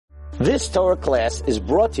This Torah class is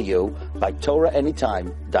brought to you by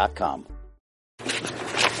TorahAnytime.com.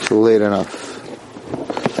 Late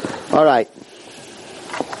enough. All right.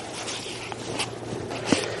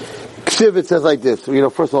 Ksiv, it says like this.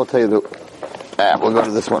 First of all, I'll tell you we'll go to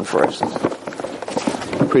this one first.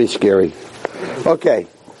 Pretty scary. Okay.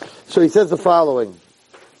 So he says the following.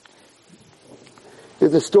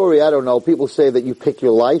 There's a story, I don't know, people say that you pick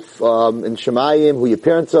your life, in Shemayim, who your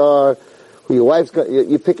parents are, who your wife's got,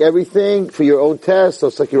 you pick everything for your own test, so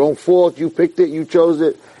it's like your own fault, you picked it, you chose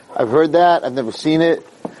it. I've heard that, I've never seen it.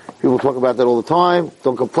 People talk about that all the time.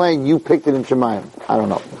 Don't complain, you picked it in Shemayim. I don't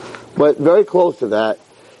know. But very close to that,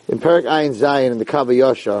 in Perek Ayin Zayin, in the Kavah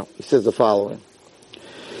Yashar, he says the following.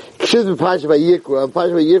 In Parashat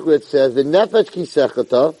Vayikra it says, the nefesh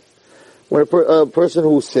kisechata, when a person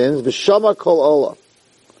who sins, v'shama kol olah.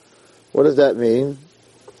 What does that mean?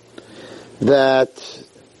 That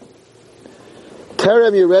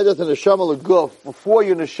terem yeredet neshama leguf, before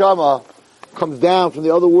your neshama comes down from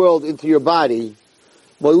the other world into your body,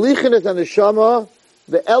 molichin et neshama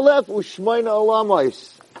ve'elef u'shmeina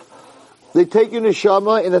olamos. They take your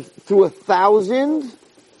neshama through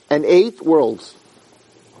 1,008 worlds.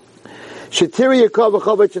 Shetiri yakav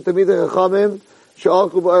v'chavet shetamidei chachamim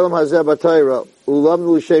she'alku ba'olam hazeh b'Torah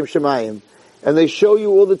ulamdu l'shem shemayim. And they show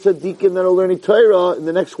you all the tzaddikim that are learning Torah in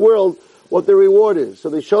the next world, what their reward is.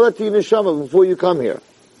 So they show that to you neshama before you come here.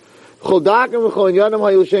 And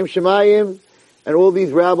all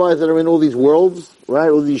these rabbis that are in all these worlds,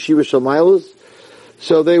 right, all these yeshiva shamaylos,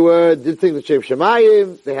 so they did things with Shem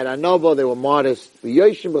Shemayim, they had anova, they were modest, and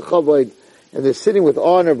they're sitting with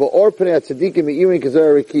honor, and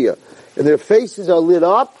their faces are lit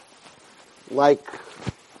up like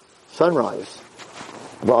sunrise.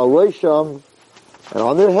 And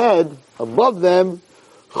on their head, above them,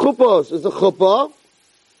 chuppos is a chuppah.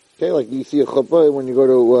 Okay, like you see a chuppah when you go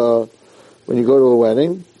to a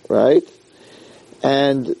wedding, right?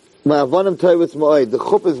 And ma'avanim tayvitz ma'od. The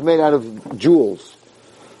chuppah is made out of jewels.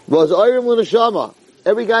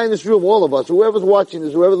 Every guy in this room, all of us, whoever's watching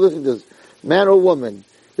this, whoever's listening to this, man or woman,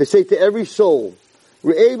 they say to every soul,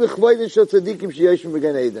 look at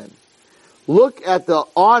the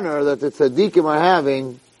honor that the tzaddikim are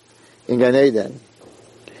having in Gan Eden.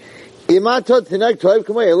 You're going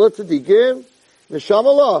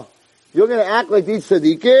to act like these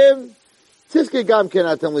tzaddikim.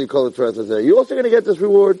 You're also going to get this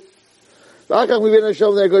reward.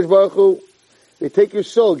 They take your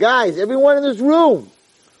soul. Guys, everyone in this room,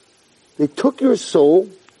 they took your soul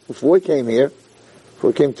before it came here, before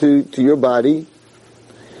it came to your body,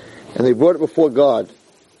 and they brought it before God.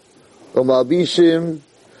 And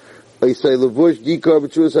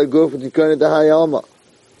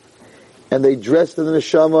they dressed the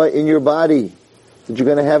neshama in your body that you're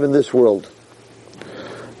going to have in this world.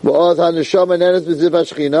 And the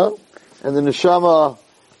neshama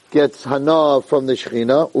gets hana from the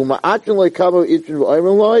shechina.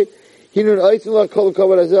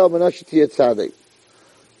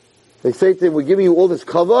 They say to him, we're giving you all this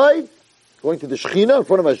kavod, going to the shechina in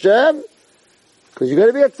front of Hashem, because you're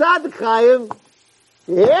going to be a tzaddik, Chaim.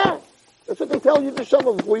 Yeah? That's what they tell you, the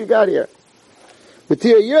neshama, before you got here. But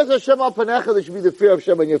years Hashem al panecha, there should be the fear of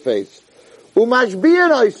Hashem on your face. And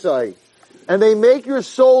they make your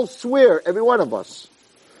soul swear, every one of us.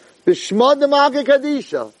 B'shma d'malkei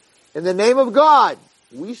kadisha, in the name of God,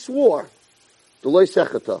 we swore,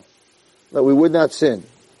 that we would not sin.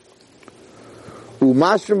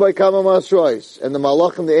 U'masrim by kama masrois, and the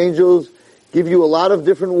malachim, the angels, give you a lot of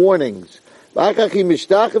different warnings. And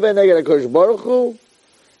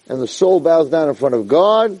the soul bows down in front of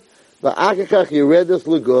God. And they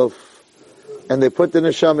put the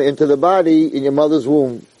neshama into the body in your mother's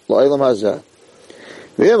womb. If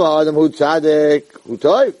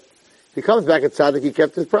he comes back at tzaddik, he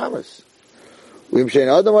kept his promise. But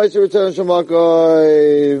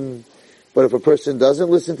if a person doesn't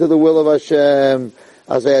listen to the will of Hashem,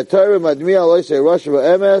 like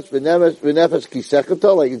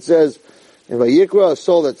it says in Vayikra, a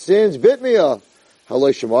soul that sins, bit me up.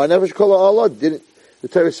 The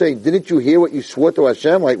Torah is saying, didn't you hear what you swore to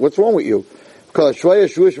Hashem? Like, what's wrong with you? Didn't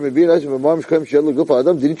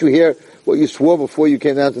you hear what you swore before you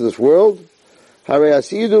came down to this world? Okay.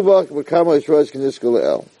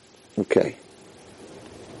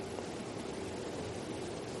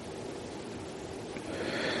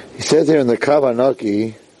 He says here in the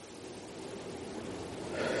Kavanaki,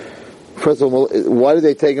 first of all, why did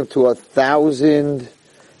they take him to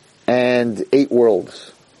 1,008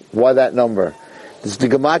 worlds? Why that number? This is the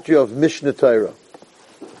gematria of Mishnah Torah.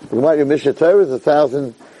 The gematria of Mishnah Torah is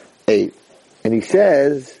 1,008. And he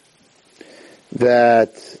says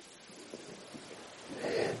that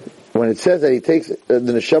when it says that he takes the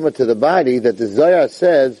neshama to the body, that the Zohar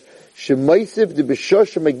says, Shemaisiv de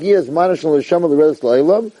b'shosh magias manish l'neshama l'redes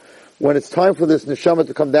la'ilam, when it's time for this neshama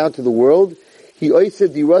to come down to the world, he oised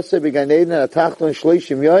dirase beganeden atachton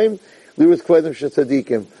shleishim yoim liras kvedim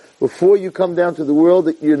shetzadikim. Before you come down to the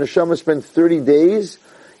world, your neshama spends 30 days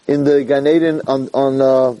in the Gan Eden on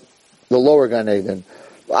the lower Gan Eden.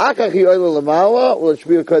 And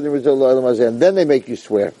then they make you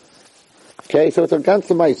swear. Okay, so it's a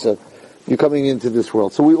ganze Maisa. You're coming into this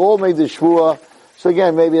world. So we all made the Shvuah. So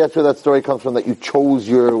again, maybe that's where that story comes from, that you chose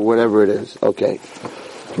your whatever it is. Okay.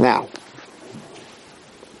 Now,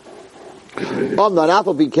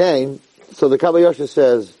 Apple became, so the Kabbalah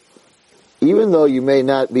says, even though you may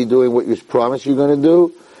not be doing what you promised you're going to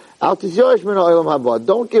do, don't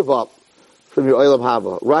give up from your Olam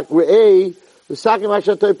Haba.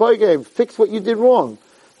 Fix what you did wrong.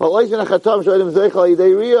 You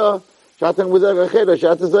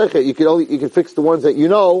can fix the ones that you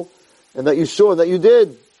know, and that you saw, and that you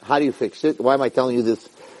did. How do you fix it? Why am I telling you this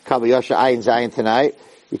Kabbalah Ayin Zayin tonight?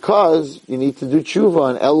 Because you need to do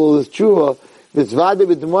tshuva, and Elul is tshuva.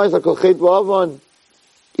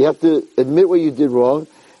 You have to admit what you did wrong,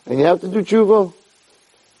 and you have to do tshuva.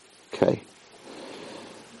 Okay.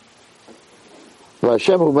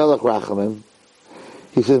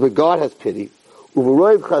 He says, but God has pity. He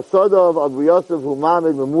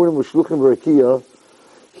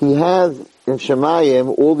has in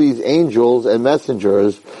Shemayim all these angels and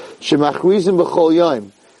messengers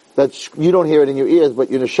that you don't hear it in your ears, but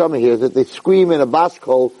your neshama hears it. They scream in a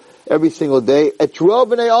baskol every single day. Etrov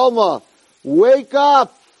b'nei Alma, wake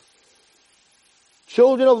up,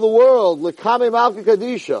 children of the world, lekame malka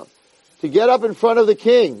kadisha, to get up in front of the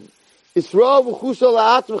king. Yisrael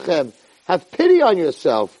v'chusa la'atzmechem, have pity on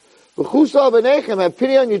yourself. V'chusa b'nechem, have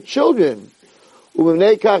pity on your children.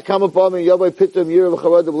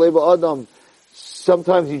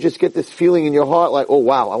 Sometimes you just get this feeling in your heart like, oh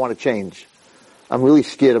wow, I want to change. I'm really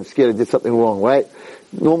scared. I did something wrong, right?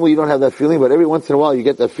 Normally you don't have that feeling, but every once in a while you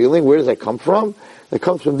get that feeling. Where does that come from? It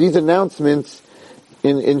comes from these announcements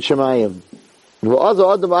in Shemayim.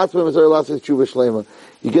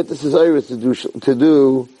 You get this desire to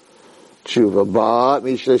do tshuva,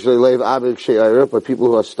 but people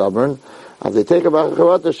who are stubborn, as they take about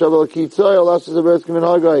charata,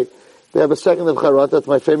 they have a second of charata. That's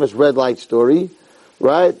my famous red light story,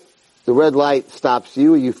 right? The red light stops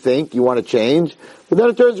you, you think, you want to change, but then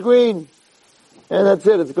it turns green. And that's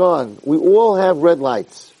it, it's gone. We all have red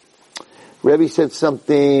lights. Rebbe said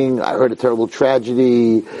something, I heard a terrible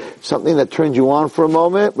tragedy, something that turns you on for a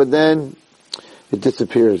moment, but then it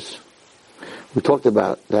disappears. We talked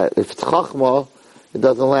about that. If it's chachma, it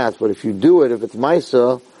doesn't last, but if you do it, if it's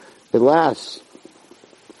maisa, it lasts.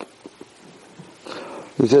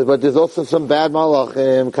 He says, but there's also some bad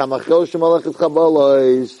malachim,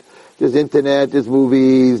 there's internet, there's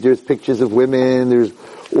movies, there's pictures of women, there's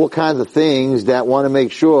all kinds of things that want to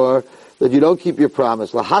make sure that you don't keep your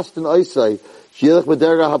promise. They push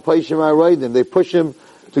him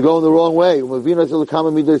to go in the wrong way.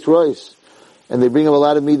 And they bring him a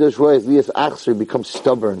lot of midas rois. Lias achser becomes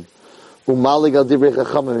stubborn. He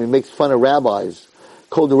makes fun of rabbis.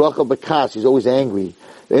 He's always angry.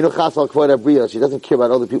 He doesn't care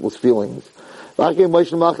about other people's feelings. And they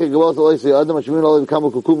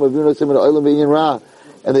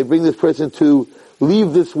bring this person to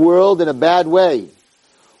leave this world in a bad way.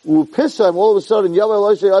 All of a sudden, he all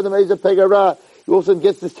of a sudden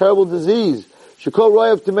gets this terrible disease.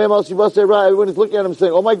 Everyone is looking at him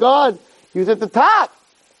saying, oh my God, he was at the top.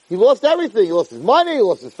 He lost everything. He lost his money, he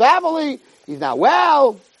lost his family, he's not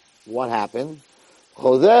well. What happened?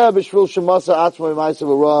 Because he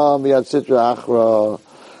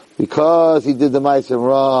did the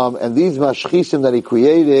Ma'aseh Ram, and these mashchisim that he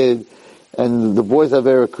created, and the boys of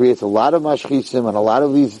Avera creates a lot of mashchisim and a lot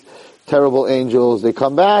of these terrible angels, they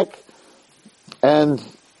come back, and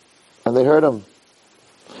they hurt him.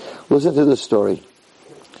 Listen to this story.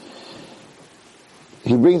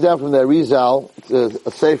 He brings down from the Arizal,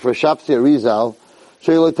 a sefer, Shapsi Arizal, the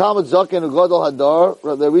Arizal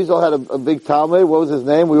had a big Talmud. What was his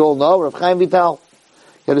name? We all know. Rav Chaim Vital.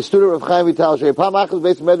 He had a student, Rav Chaim Vital. He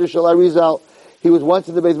was once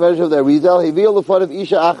in the base medrash of the Arizal. He veiled the front of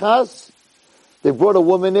Isha Achas. They brought a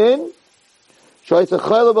woman in. She had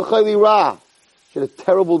a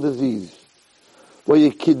terrible disease.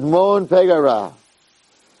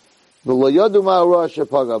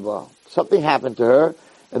 Something happened to her,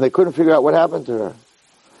 and they couldn't figure out what happened to her.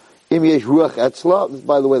 Im yesh ruach etzla. This is,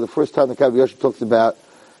 by the way, the first time the Kabbalah talks about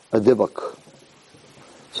a dibuk.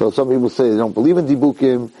 So some people say they don't believe in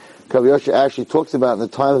dibukim. Kabbalah actually talks about in the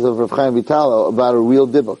times of Rav Chaim Vital about a real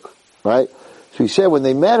dibuk. right? So he said when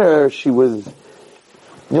they met her, she was, the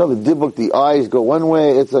dibuk, the eyes go one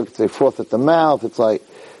way, it's like they froth at the mouth, it's like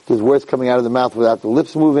there's words coming out of the mouth without the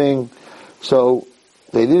lips moving. So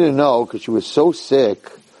they didn't know, because she was so sick,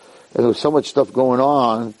 and there was so much stuff going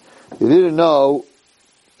on, they didn't know,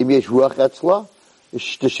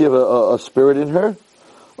 does she have a spirit in her?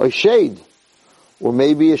 Or a shade? Or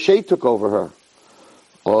maybe a shade took over her.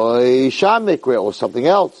 Or a shamikre, or something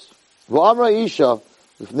else. V'amra isha,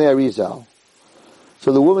 l'fnei Arizal.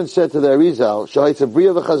 So the woman said to the Arizal, Shahitza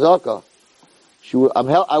Bria v'chazaka.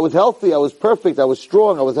 I was healthy, I was perfect, I was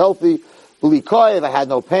strong, I was healthy. B'likoyev, I had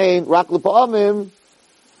no pain. Rak l'pa'amim.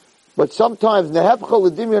 But sometimes, nehepcha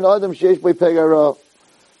l'dimyon adam sheyesh b'ei pegara.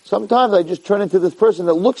 Sometimes I just turn into this person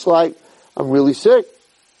that looks like I'm really sick.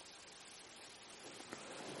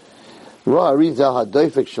 The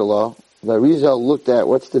Arizal looked at,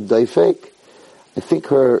 what's the daifek? I think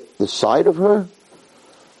the side of her.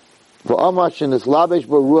 That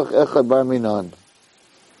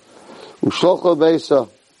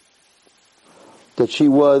she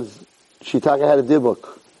had a dibuk.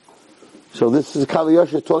 So this is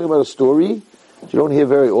Kaviyasha talking about a story you don't hear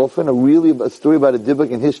very often, a story about a dibuk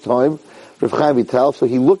in his time, Rav Chaim Vital. So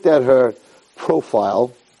he looked at her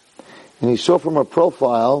profile, and he saw from her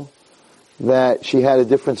profile that she had a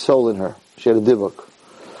different soul in her. She had a dibuk.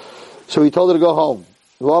 So he told her to go home.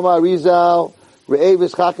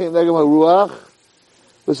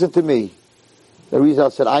 Listen to me. The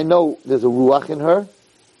Arizal said, I know there's a ruach in her,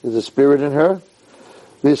 there's a spirit in her.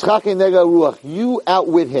 You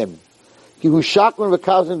outwit him. He's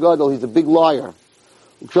a big liar.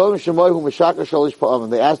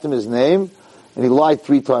 They asked him his name, and he lied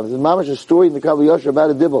 3 times. There's mamash a story in the Kaviyosha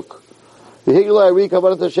about a dibuk. And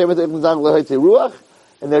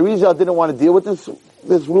the Arizal didn't want to deal with this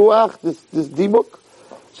ruach, this dibuk.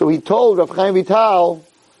 So he told Rav Chaim Vital,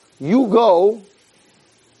 you go,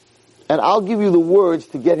 and I'll give you the words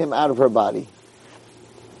to get him out of her body.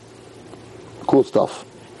 Cool stuff.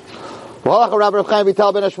 And Rav Chaim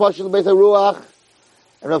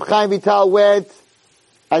Vital went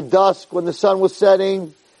at dusk when the sun was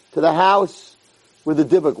setting to the house where the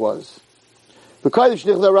dibuk was. And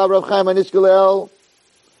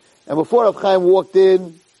before Rav Chaim walked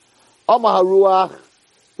in, the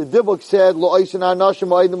dibuk said,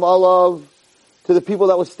 to the people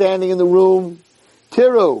that were standing in the room,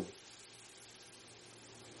 Tiru,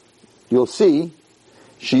 you'll see,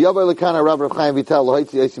 that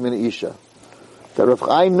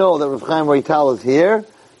I know that Rav Chaim Vital is here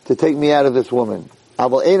to take me out of this woman.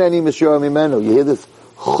 You hear this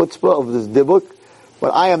chutzpah of this dibuk?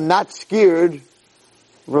 But I am not scared of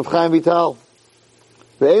Rav Chaim Vital.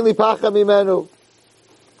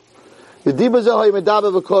 He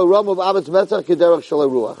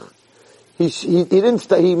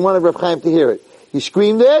wanted Rav Chaim to hear it. He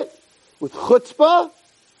screamed it with chutzpah,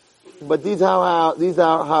 but these are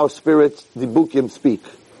how spirits, the bukim, speak.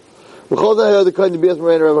 This is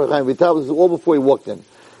all before he walked in.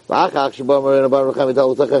 But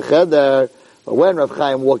when Rav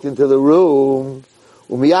Chaim walked into the room,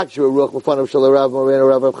 and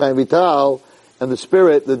the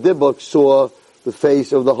spirit, the dibuk, saw the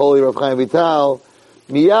face of the holy Rav Chaim Vital,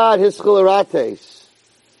 miyad hischilarates,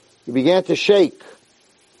 he began to shake.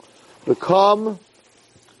 Become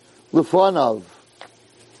lefanav.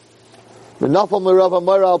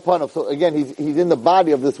 So again, he's in the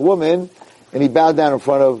body of this woman, and he bowed down in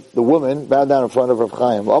front of the woman, bowed down in front of Rav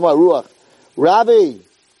Chaim. Rabbi,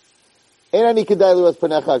 I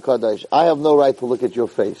have no right to look at your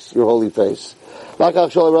face, your holy face. So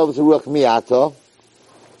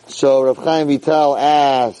Rav Chaim Vital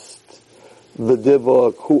asked the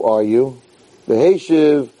dibuk, who are you? The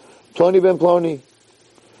Heshiv, Ploni ben Ploni.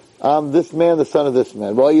 I'm this man, the son of this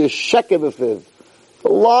man. Well, you're shekebifiv. A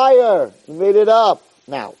liar! You made it up.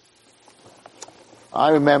 Now,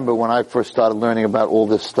 I remember when I first started learning about all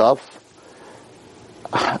this stuff,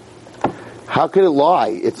 how could it lie?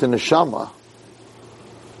 It's a neshama.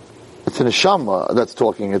 It's a neshama that's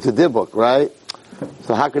talking. It's a dibuk, right?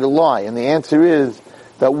 So how could it lie? And the answer is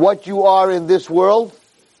that what you are in this world,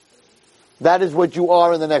 that is what you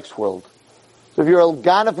are in the next world. So if you're a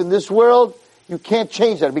ganef in this world, you can't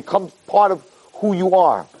change that. It becomes part of who you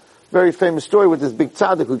are. Very famous story with this big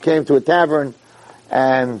tzaddik who came to a tavern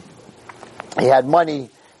and he had money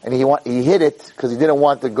and he hid it because he didn't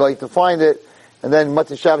want the guy to find it. And then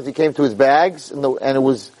Matzah Shabbos he came to his bags and it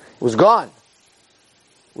was gone.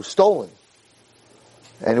 It was stolen.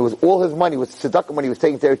 And it was all his money, it was tzedakah money he was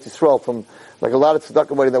taking to Eretz Yisrael from like a lot of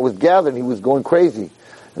tzedakah money that was gathered, and he was going crazy.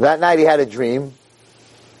 And that night he had a dream.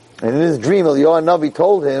 And in his dream, Eliyahu Navi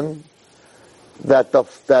told him that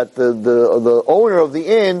the owner of the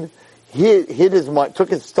inn hid his money,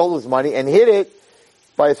 stole his money and hid it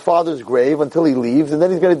by his father's grave until he leaves, and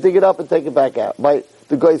then he's going to dig it up and take it back out by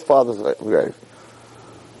the guy's father's grave.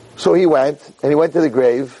 So he went to the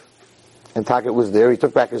grave, and Takat was there. He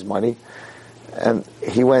took back his money, and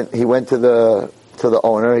he went to the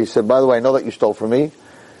owner. He said, "By the way, I know that you stole from me.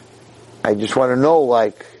 I just want to know,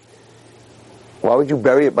 why would you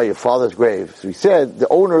bury it by your father's grave?" So he said, the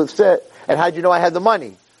owner said, "And how'd you know I had the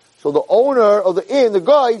money?" So the owner of the inn, the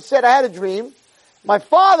guy, said, "I had a dream. My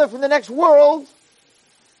father from the next world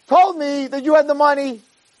told me that you had the money."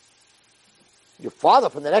 Your father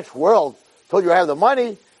from the next world told you I have the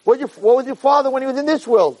money? What was your father when he was in this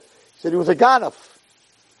world? He said he was a ganef.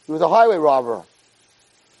 He was a highway robber.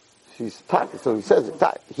 So he says,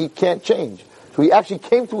 he can't change. So he actually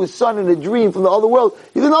came to his son in a dream from the other world.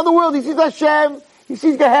 He's in the other world. He sees Hashem. He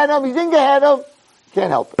sees Gehenna. He's in Gehenna. Can't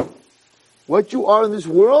help it. What you are in this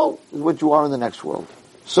world is what you are in the next world.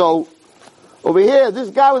 So, over here, this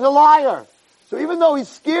guy was a liar. So even though he's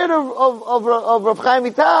scared of Rav Chaim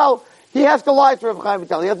Vital, he has to lie to Rav Chaim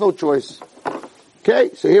Vital. He has no choice.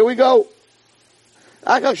 Okay, so here we go.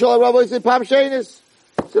 Akach Shalom Rabbi said, Pam Shainis.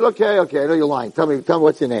 He said, okay, I know you're lying. Tell me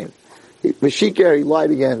what's your name. Meshikar, he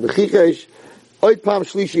lied again. V'chikesh, Oit Pam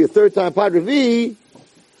Shlishi, a third time, Pad Revi,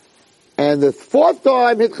 and the fourth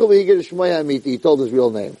time, Hitchel V'higir Shmoya Amiti, he told his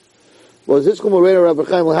real name. Was this Kumorena Rav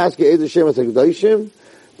Chaim Lahaski, Eder Shem HaTekdashim?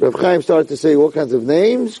 Rav Chaim started to say all kinds of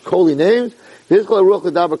names, holy names. The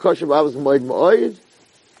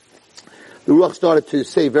Ruach started to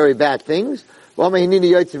say very bad things. I'm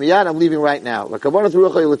leaving right now. The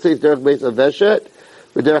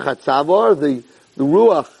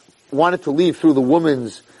Ruach wanted to leave through the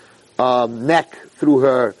woman's neck, through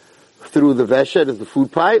the veshet, as the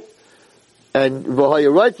food pipe. And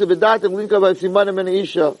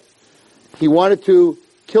he wanted to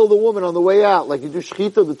kill the woman on the way out, like you do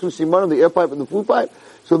shechita, the two simanim, the air pipe and the food pipe.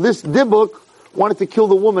 So this dibuk wanted to kill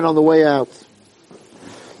the woman on the way out.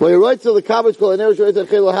 And he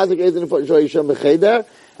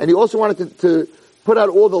also wanted to put out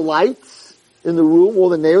all the lights in the room, all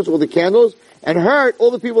the nails, all the candles, and hurt all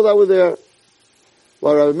the people that were there.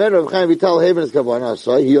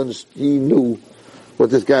 He knew what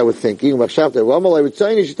this guy was thinking.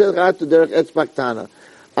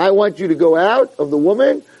 I want you to go out of the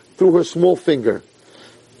woman through her small finger.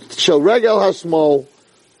 Shall regel how small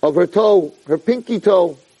of her toe, her pinky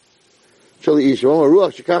toe. Shall the Isha. And the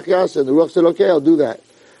Ruach said, okay, I'll do that.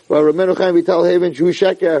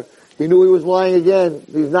 He knew he was lying again.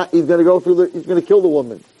 He's gonna kill the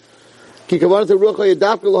woman. He wanted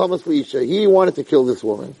to kill this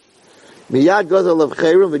woman.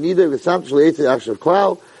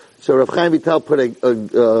 So Rav Chaim Vital put a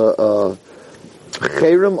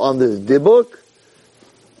chayrim on this dibuk.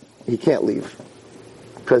 He can't leave.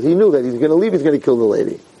 Because he knew that he's gonna leave, he's gonna kill the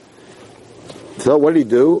lady. So what did he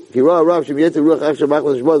do? That he realized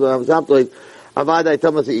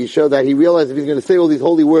if he's going to say all these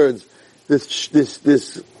holy words, this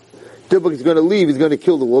dibuk is going to leave, he's going to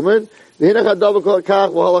kill the woman. He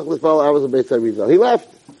left.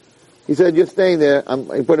 He said, you're staying there.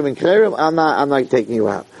 He put him in Kherim, I'm not taking you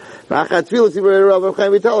out. So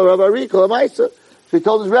he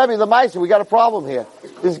told his Rebbe, the Maisa, we got a problem here.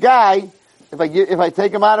 This guy, if I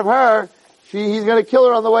take him out of her, he's going to kill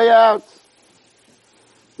her on the way out.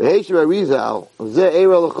 You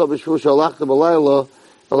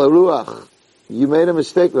made a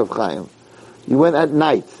mistake, Rav Chaim. You went at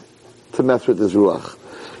night to mess with this Ruach.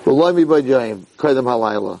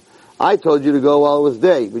 I told you to go while it was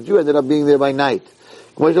day, but you ended up being there by night.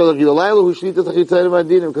 Because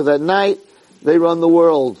at night, they run the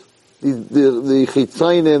world. The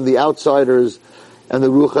Chitzainim, the outsiders, and the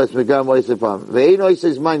Ruchas.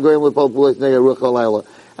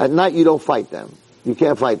 At night, you don't fight them. You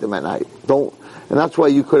can't fight them at night. And that's why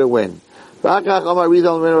you couldn't win. Go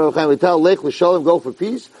for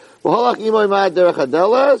peace. He walked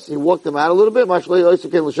them out a little bit.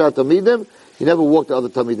 He never walked the other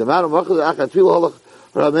Talmidim out.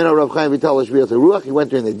 He went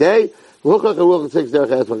during the day.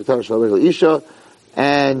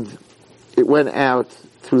 And it went out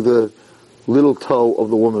through the little toe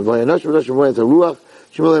of the woman.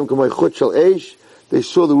 They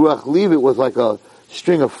saw the Ruach leave. It was like a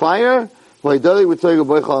string of fire.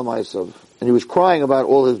 And he was crying about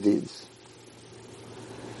all his deeds.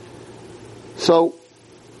 So,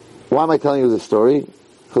 why am I telling you this story?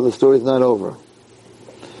 Because the story is not over.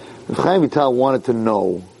 Chaim Vital wanted to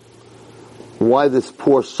know why this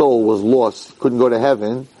poor soul was lost, couldn't go to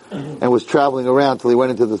heaven, and was traveling around till he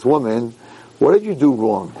went into this woman. What did you do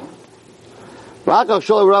wrong? Why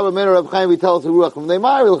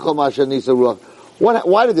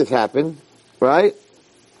did this happen? Right?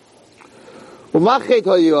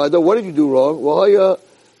 What did you do wrong?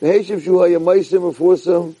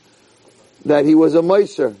 That he was a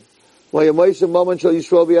meiser.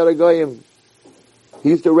 He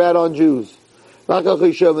used to rat on Jews.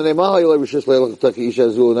 Okay,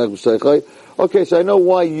 so I know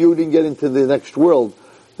why you didn't get into the next world,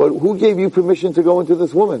 but who gave you permission to go into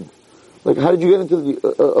this woman? Like, how did you get into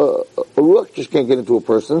a ruach just can't get into a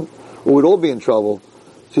person, or we'd all be in trouble.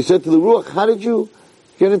 So he said to the ruach, how did you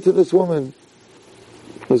get into this woman?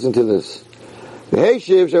 Listen to this. That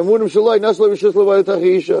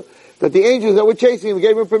the angels that were chasing him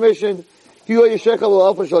gave him permission. He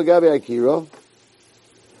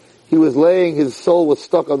was laying, his soul was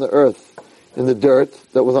stuck on the earth, in the dirt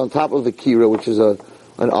that was on top of the kira, which is an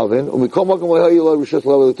oven.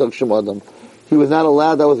 He was not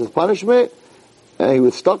allowed, that was his punishment, and he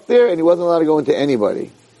was stuck there, and he wasn't allowed to go into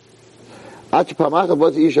anybody.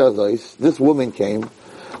 This woman came.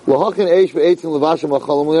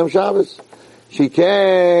 She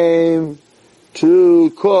came to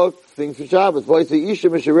cook things for Shabbos.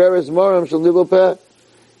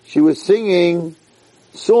 She was singing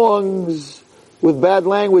songs with bad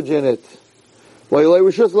language in it.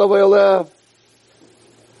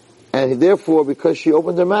 And therefore, because she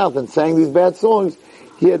opened her mouth and sang these bad songs,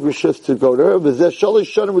 he had rishus to go to her.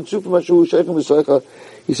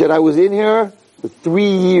 He said, I was in here for 3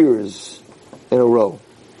 years in a row.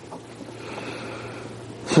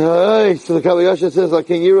 So the Kabbalisha says, that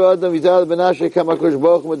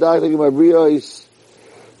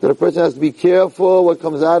a person has to be careful what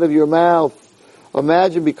comes out of your mouth.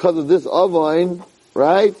 Imagine because of this oven,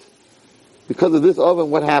 right? Because of this oven,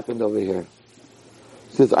 what happened over here?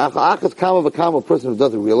 It says, a person who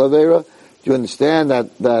does a real avera, do you understand what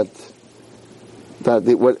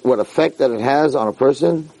effect that it has on a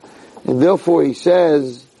person? And therefore he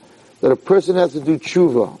says that a person has to do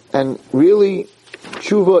tshuva. And really,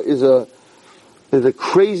 tshuva is a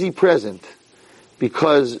crazy present,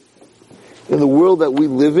 because in the world that we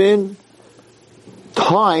live in,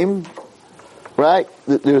 time, right?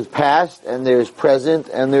 There's past and there's present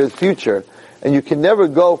and there's future, and you can never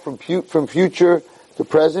go from future to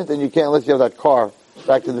present, and you can't, unless you have that car,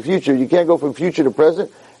 Back to the Future. You can't go from future to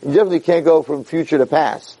present, and you definitely can't go from future to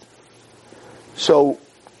past. So,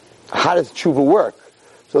 how does tshuva work?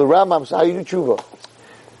 So the Rambam says, how do you do tshuva?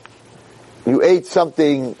 You ate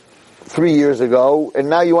something 3 years ago, and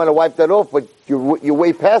now you want to wipe that off, but you're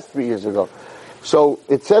way past 3 years ago. So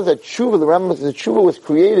it says that tshuva, the Rambam says that tshuva was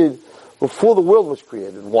created before the world was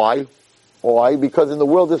created. Why? Why? Because in the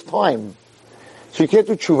world there's time. So you can't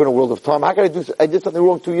do tshuva in a world of time. How can I did something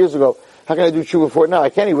wrong 2 years ago. How can I do tshuva for it now? I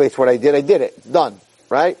can't erase what I did. I did it. It's done.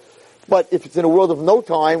 Right? But if it's in a world of no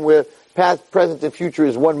time, where past, present, and future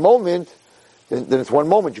is one moment, then it's one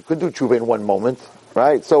moment. You could do tshuva in one moment.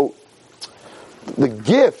 Right? So, the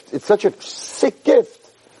gift, it's such a sick gift.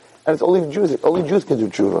 And it's only Jews can do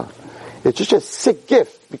tshuva. It's just a sick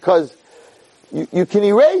gift, because you can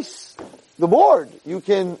erase the board. You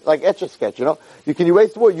can, like Etch-a-Sketch, you can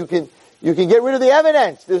erase the board. You can get rid of the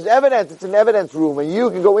evidence. There's evidence. It's an evidence room, and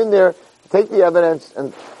you can go in there, take the evidence,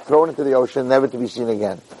 and throw it into the ocean, never to be seen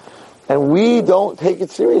again. And we don't take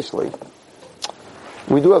it seriously.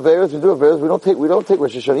 We do averos. We don't take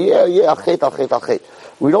Rosh Hashanah. Achet.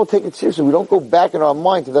 We don't take it seriously. We don't go back in our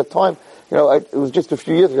mind to that time. It was just a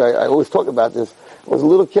few years ago. I always talk about this. I was a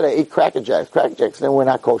little kid. I ate Cracker Jacks. Cracker Jacks, they were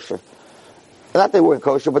not kosher. Not they weren't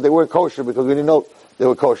kosher, but they weren't kosher because we didn't know they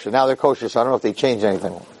were kosher. Now they're kosher, so I don't know if they changed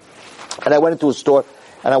anything. And I went into a store,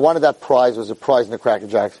 and I wanted that prize. It was a prize in the Cracker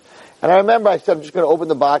Jacks. And I remember I said, I'm just going to open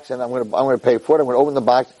the box, and I'm going to pay for it. I'm going to open the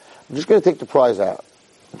box. I'm just going to take the prize out.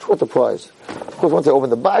 What's the prize? Of course, once I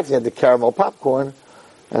opened the box, I had the caramel popcorn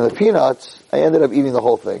and the peanuts. I ended up eating the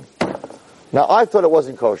whole thing. Now, I thought it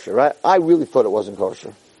wasn't kosher, right? I really thought it wasn't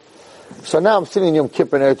kosher. So now I'm sitting in Yom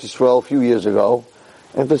Kippur in Eretz Yisrael a few years ago,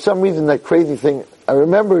 and for some reason that crazy thing, I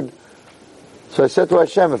remembered. So I said to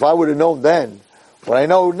Hashem, if I would have known then what I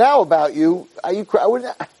know now about you, I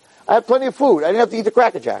have plenty of food. I didn't have to eat the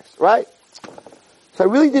Cracker Jacks, right? So I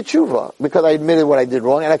really did tshuva, because I admitted what I did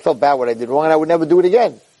wrong, and I felt bad what I did wrong, and I would never do it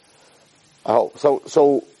again. I hope.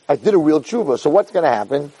 So I did a real tshuva. So what's going to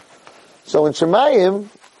happen? So in Shemayim,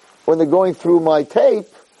 when they're going through my tape,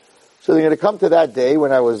 so they're going to come to that day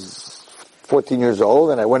when I was 14 years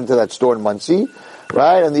old, and I went into that store in Muncie,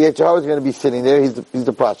 right? And the HR is going to be sitting there. He's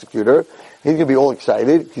the prosecutor. He's going to be all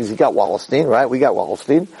excited because he got Wallerstein, right? We got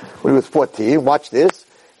Wallerstein when he was 14. Watch this.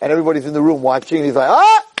 And everybody's in the room watching, and he's like,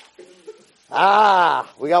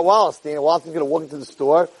 we got Wallerstein. And Wallerstein's going to walk into the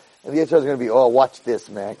store, And the answer is going to be, oh, watch this,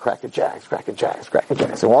 man. Cracker Jacks, Cracker Jacks, Cracker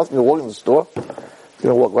Jacks. And while he's walking in the store, he's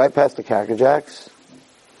going to walk right past the Cracker Jacks,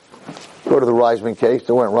 go to the Reisman cakes.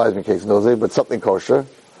 There weren't Reisman cakes in those days, but something kosher.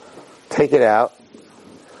 Take it out.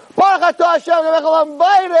 And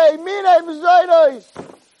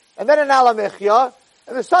then an alamechia,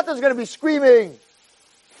 and the Satan's going to be screaming,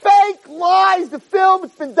 fake, lies, the film,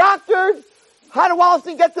 it's been doctored. How did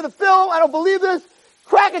Wallenstein get to the film? I don't believe this.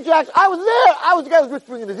 Cracker Jacks, I was there. I was the guy who was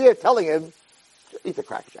whispering in his ear, telling him, eat the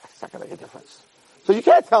Cracker Jacks. It's not going to make a difference. So you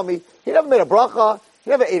can't tell me, he never made a bracha, he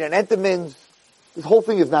never ate an entenmann's. This whole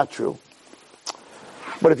thing is not true.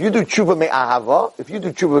 But if you do tshuva me'ahava, if you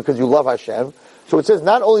do tshuva because you love Hashem, so it says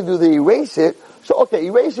not only do they erase it, so okay,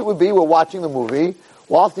 erase it would be we're watching the movie,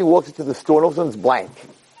 Wallenstein walks into the store and all of a sudden it's blank.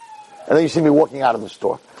 And then you see me walking out of the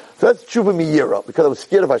store. So that's tshuva miyira, because I was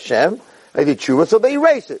scared of Hashem, I did tshuva, so they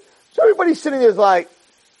erase it. So everybody's sitting there is like,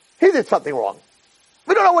 he did something wrong.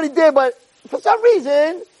 We don't know what he did, but for some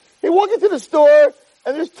reason, he walked into the store,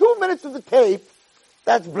 and there's 2 minutes of the tape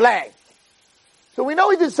that's blank. So we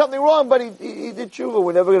know he did something wrong, but he did tshuva.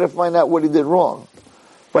 We're never going to find out what he did wrong.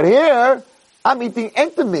 But here, I'm eating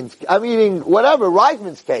entenmann's, I'm eating whatever,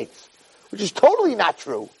 Reisman's cakes, which is totally not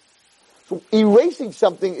true. So erasing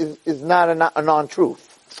something is not a non-truth.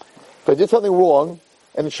 If I did something wrong,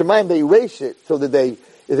 and in Shemayim they erase it, so that is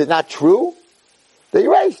it not true? They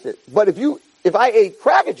erased it. But if I ate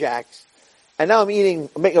Cracker Jacks, and now I'm making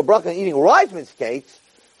a bracha and eating Reisman's cakes,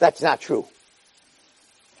 that's not true.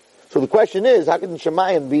 So the question is, how can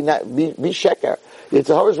Shemayim be sheker?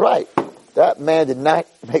 Yitzhahar is right. That man did not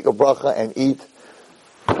make a bracha and eat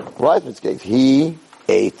Reisman's cakes. He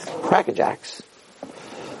ate Cracker Jacks.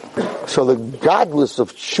 So the godless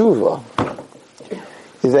of tshuva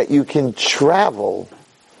is that you can travel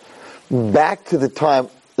back to the time.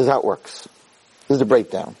 This is how it works. This is the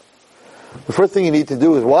breakdown. The first thing you need to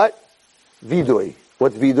do is what? Vidui.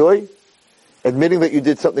 What's vidui? Admitting that you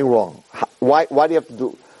did something wrong. Why do you have to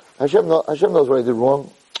do? Hashem knows what I did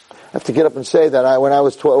wrong. I have to get up and say that when I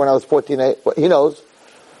was 14, he knows.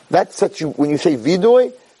 That sets you, when you say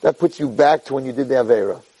vidui, that puts you back to when you did the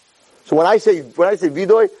Avera. So when I say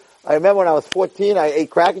vidui, I remember when I was 14, I ate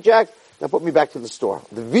Cracker Jacks, that put me back to the store.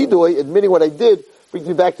 The vidui, admitting what I did, brings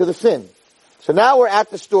me back to the sin. So now we're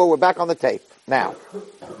at the store, we're back on the tape. Now,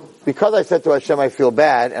 because I said to Hashem, I feel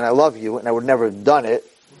bad, and I love you, and I would never have done it,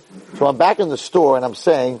 so I'm back in the store, and I'm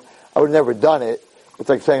saying, I would have never done it. It's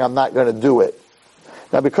like saying, I'm not going to do it.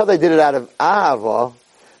 Now, because I did it out of ahava,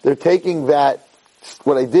 they're taking that,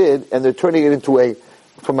 what I did, and they're turning it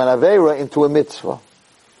from an avera into a mitzvah.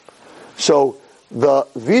 So, the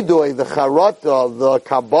vidoy, the charata, the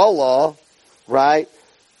kabbalah, right?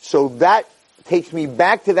 So that takes me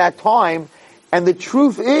back to that time, and the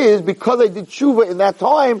truth is, because I did tshuva in that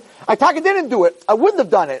time, I didn't do it. I wouldn't have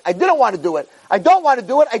done it. I didn't want to do it. I don't want to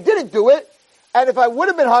do it. I didn't do it. And if I would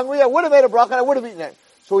have been hungry, I would have made a bracha and I would have eaten it.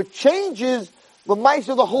 So it changes the mice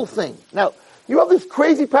of the whole thing. Now, you have this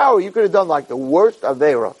crazy power. You could have done like the worst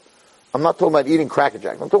Avera. I'm not talking about eating Cracker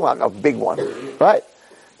Jacks. I'm talking about a big one, right?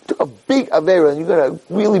 You took a big Avera and you're going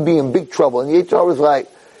to really be in big trouble. And the HR was like,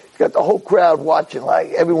 you got the whole crowd watching,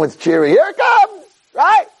 like everyone's cheering. Here it comes,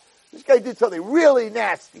 right? This guy did something really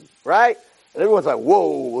nasty, right? And everyone's like,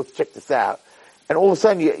 whoa, let's check this out. And all of a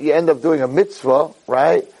sudden you end up doing a mitzvah,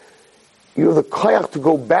 right? You have the koyach to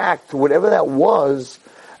go back to whatever that was.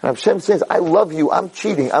 And Hashem says, I love you, I'm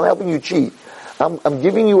cheating, I'm helping you cheat. I'm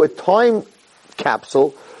giving you a time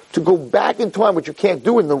capsule to go back in time, which you can't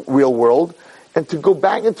do in the real world, and to go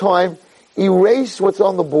back in time, erase what's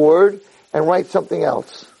on the board, and write something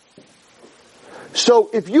else. So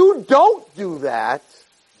if you don't do that,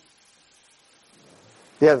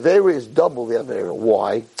 the Avera is double the Avera.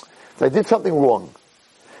 Why? If I did something wrong.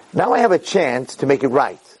 Now I have a chance to make it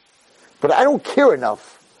right. But I don't care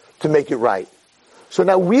enough to make it right. So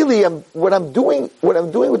now really what I'm doing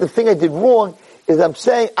with the thing I did wrong is I'm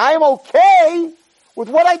saying I'm okay with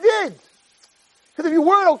what I did. Because if you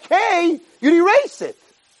weren't okay, you'd erase it.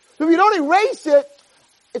 So if you don't erase it,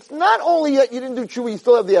 it's not only that you didn't do tshuva, you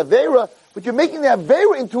still have the Avera, but you're making the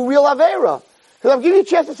Avera into a real Avera. Because I'm giving you a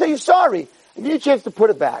chance to say you're sorry. I'm giving you a chance to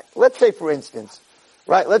put it back. Let's say for instance,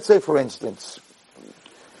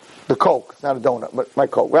 the Coke. It's not a donut, but my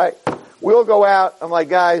Coke, right? We all go out. I'm like,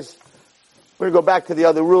 guys, we're going to go back to the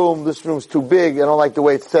other room. This room's too big. I don't like the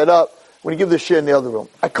way it's set up. We're going to give this shit in the other room.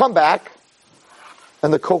 I come back,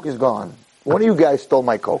 and the Coke is gone. One of you guys stole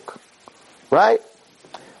my Coke. Right?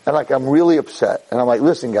 And I'm really upset. And I'm like,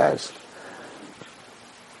 listen, guys,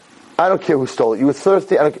 I don't care who stole it. You were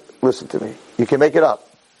thirsty. Listen to me. You can make it up.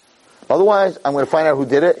 Otherwise, I'm going to find out who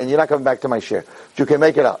did it, and you're not coming back to my share. But you can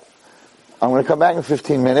make it up. I'm going to come back in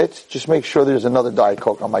 15 minutes. Just make sure there's another Diet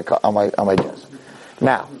Coke on my desk.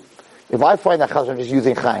 Now, if I find that, I'm just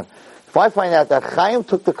using Chaim. If I find out that Chaim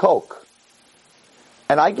took the Coke,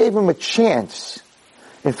 and I gave him a chance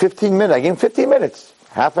in 15 minutes, I gave him 15 minutes,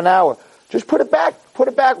 half an hour, just put it back,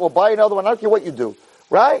 we'll buy another one, I don't care what you do,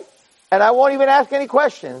 right? And I won't even ask any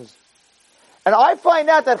questions. And I find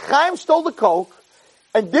out that Chaim stole the Coke,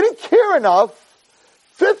 and didn't care enough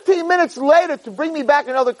 15 minutes later to bring me back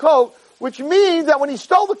another Coke, which means that when he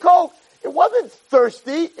stole the Coke, it wasn't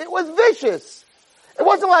thirsty, it was vicious. It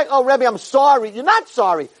wasn't like, oh, Rebbe, I'm sorry. You're not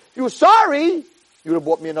sorry. If you were sorry, you would have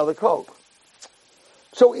bought me another Coke.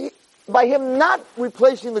 So by him not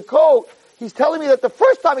replacing the Coke, he's telling me that the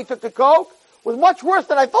first time he took the Coke was much worse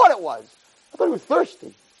than I thought it was. I thought he was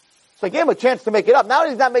thirsty. So I gave him a chance to make it up. Now that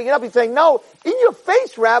he's not making it up, he's saying, no, in your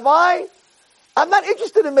face, Rabbi, I'm not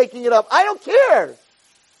interested in making it up. I don't care.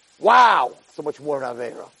 Wow. So much more on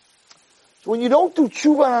Aveira. So when you don't do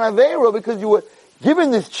tshuva on Aveira because you were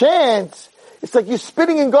given this chance, it's like you're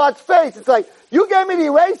spitting in God's face. It's like, you gave me the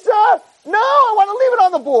eraser? No, I want to leave it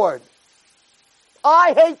on the board.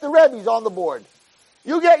 I hate the Rebbe's on the board.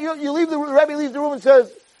 You leave the Rebbe leaves the room and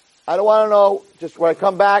says, I don't want to know. Just when I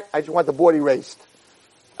come back, I just want the board erased.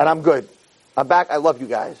 And I'm good. I'm back. I love you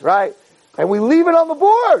guys, right? And we leave it on the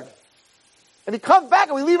board. And he comes back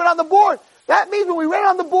and we leave it on the board. That means when we ran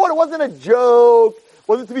on the board, it wasn't a joke. It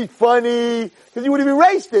wasn't to be funny. Because you would have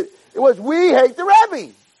erased it. It was, we hate the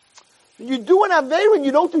Rebbe. You do an Aveira and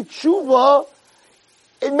you don't do tshuva,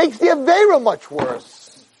 it makes the Aveira much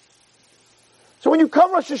worse. So when you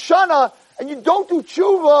come Rosh Hashanah and you don't do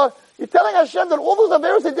tshuva, you're telling Hashem that all those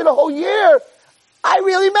Aveiros they did a whole year, I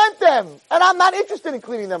really meant them. And I'm not interested in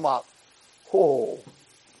cleaning them up. Oh.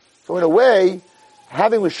 So in a way,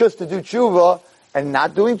 having Rishus to do tshuva and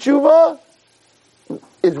not doing tshuva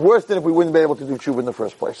is worse than if we wouldn't be able to do tshuva in the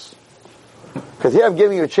first place. Because here I'm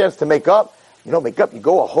giving you a chance to make up. You don't make up, you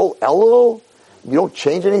go a whole Elul, you don't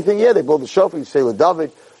change anything here, they blow the shofar, you say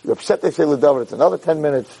LeDavid, you're upset they say LeDavid, it's another 10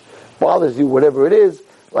 minutes, bothers you, whatever it is,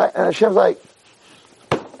 right? And Hashem's like,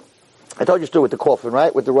 I told you a story with the coffin,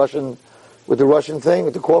 right? With the Russian thing,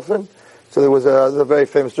 with the coffin. So there was a very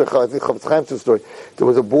famous story, I think Chavetz Chaim story. There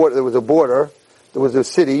was a border, there was a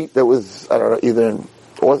city that was, I don't know, either in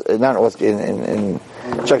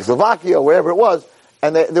Czechoslovakia or wherever it was,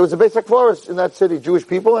 and there was a basic forest in that city, Jewish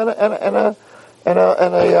people, and a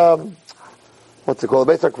what's it called?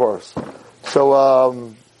 A basic forest. So, a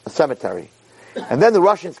cemetery. And then the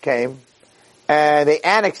Russians came, and they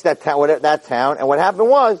annexed that town, and what happened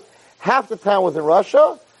was, half the town was in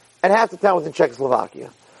Russia, and half the town was in Czechoslovakia.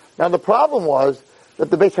 Now the problem was, that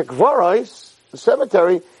the basic forest, the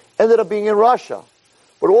cemetery, ended up being in Russia.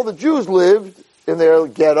 But all the Jews lived in their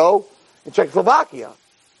ghetto in Czechoslovakia.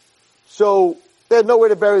 So, they had nowhere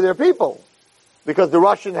to bury their people. Because the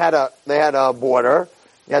Russian had a border,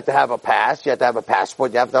 you had to have a pass, you had to have a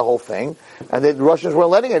passport, you have the whole thing, and the Russians weren't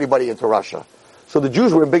letting anybody into Russia. So the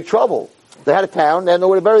Jews were in big trouble. They had a town, they had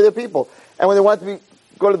nowhere to bury their people. And when they wanted to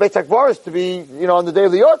go to the Beit HaKvaros to be, on the day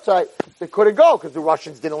of the Yortzeit, they couldn't go, because the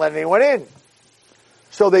Russians didn't let anyone in.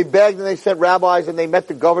 So they begged and they sent rabbis and they met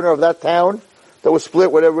the governor of that town that was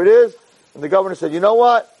split, whatever it is, and the governor said, you know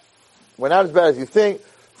what? We're not as bad as you think.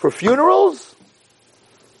 For funerals,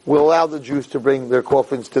 we'll allow the Jews to bring their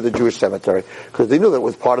coffins to the Jewish cemetery. Because they knew that it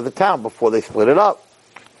was part of the town before they split it up.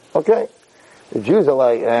 Okay? The Jews are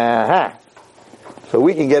like, so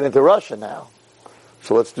we can get into Russia now.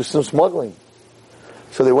 So let's do some smuggling.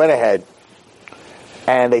 So they went ahead,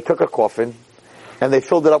 and they took a coffin, and they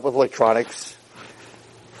filled it up with electronics.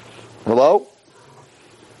 Hello?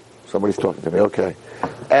 Somebody's talking to me, okay.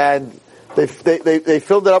 And they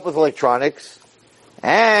filled it up with electronics,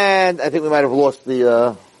 and I think we might have lost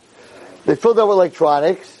the, they filled it up with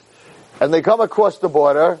electronics, and they come across the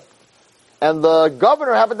border, and the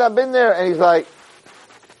governor happened to have been there, and he's like,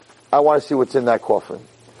 I want to see what's in that coffin.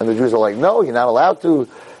 And the Jews are like, no, you're not allowed to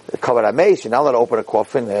cover that mace, you're not allowed to open a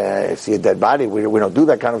coffin, see a dead body, we don't do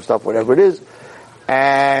that kind of stuff, whatever it is.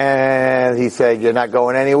 And he said, you're not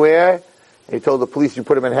going anywhere. He told the police, you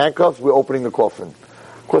put him in handcuffs, we're opening the coffin.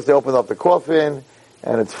 Of course, they opened up the coffin,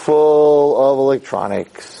 and it's full of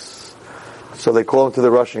electronics. So they call him to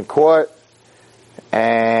the Russian court,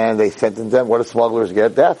 and they sentence them. What do smugglers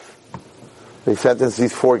get? Death. They sentenced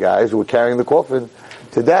these 4 guys who were carrying the coffin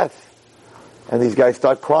to death. And these guys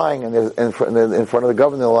start crying, and they're in front of the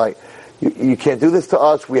governor, they're like, you can't do this to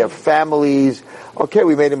us, we have families. Okay,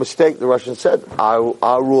 we made a mistake, the Russians said.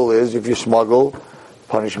 Our rule is, if you smuggle,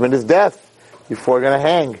 punishment is death. You're going to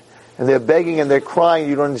hang. And they're begging and they're crying.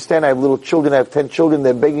 You don't understand. I have little children. I have 10 children.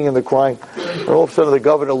 They're begging and they're crying. And all of a sudden the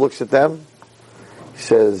governor looks at them. He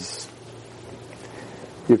says,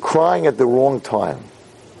 You're crying at the wrong time.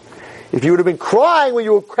 If you would have been crying when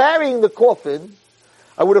you were carrying the coffin,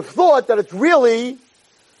 I would have thought that it's really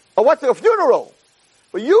a funeral.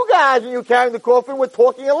 But you guys, when you were carrying the coffin, were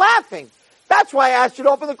talking and laughing. That's why I asked you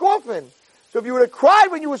to open the coffin. So if you would have cried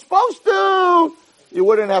when you were supposed to, you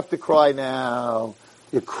wouldn't have to cry now.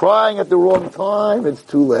 You're crying at the wrong time, it's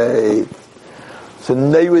too late. So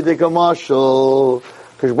Neiridika Marshal,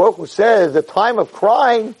 because Baruch Hu says the time of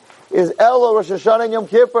crying is Elul, Rosh Hashanah, and Yom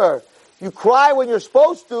Kippur. You cry when you're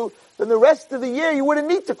supposed to, then the rest of the year you wouldn't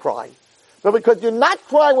need to cry. But because you're not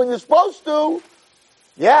crying when you're supposed to,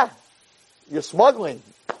 yeah, you're smuggling.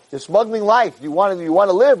 You're smuggling life. You want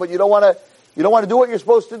to live, but you don't want to do what you're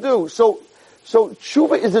supposed to do. So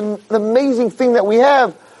tshuva is an amazing thing that we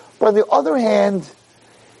have. But on the other hand,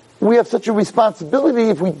 we have such a responsibility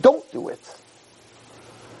if we don't do it.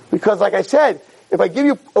 Because like I said, if I give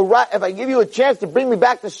you a chance to bring me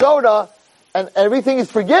back the soda and everything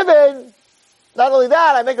is forgiven, not only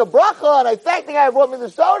that, I make a bracha and I thank the guy who brought me the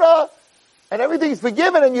soda and everything is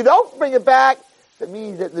forgiven and you don't bring it back, that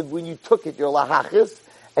means that when you took it, you're lahachis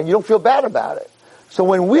and you don't feel bad about it. So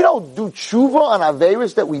when we don't do tshuva on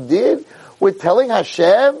averis that we did, we're telling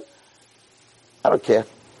Hashem, I don't care.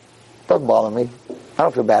 Doesn't bother me. I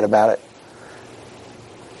don't feel bad about it.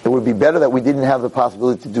 It would be better that we didn't have the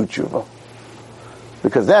possibility to do tshuva.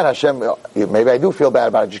 Because then Hashem, maybe I do feel bad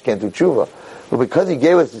about it, just can't do tshuva. But because He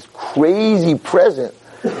gave us this crazy present,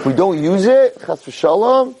 if we don't use it, chas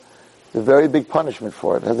v'shalom, it's a very big punishment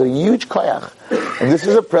for it. It has a huge koyach. And this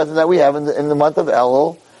is a present that we have in the month of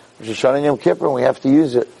Elul, Rosh Hashanah and Yom Kippur, and we have to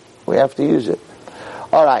use it. We have to use it.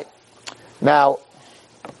 Alright. Now,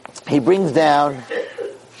 he brings down,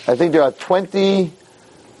 I think there are 24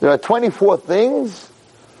 things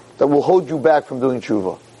that will hold you back from doing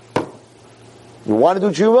tshuva. You want to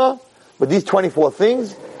do tshuva, but these 24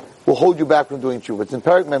 things will hold you back from doing tshuva. It's in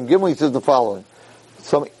Perek Mem Gimel, he says the following.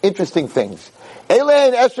 Some interesting things. There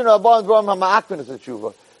are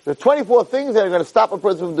 24 things that are going to stop a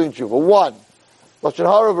person from doing tshuva. 1, Lashon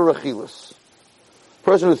Hara v'Rechilus.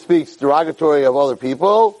 Person who speaks derogatory of other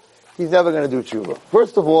people, he's never going to do tshuva.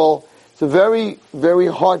 First of all, it's a very, very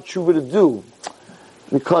hard tshuva to do.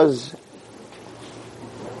 Because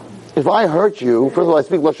if I hurt you, first of all, I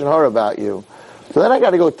speak Lashon Hara about you. So then I got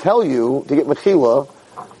to go tell you to get mechila.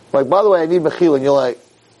 Like, by the way, I need mechila. And you're like,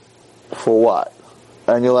 for what?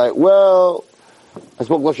 And you're like, well, I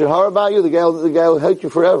spoke Lashon Hara about you. The guy will hate you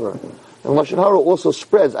forever. And Lashon Hara also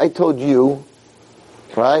spreads. I told you,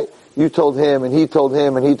 right? You told him, and he told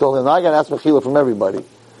him, and he told him. Now I got to ask mechila from everybody.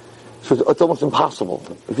 So it's almost impossible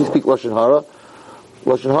if you speak Lashon Hara.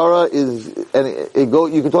 Lashon Hara is, and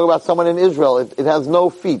you can talk about someone in Israel. It has no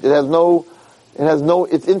feet.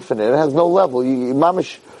 It's infinite. It has no level.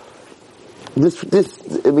 Mamish,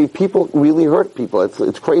 people really hurt people.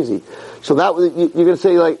 It's crazy. So you're going to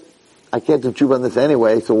say, like, I can't do tshuva on this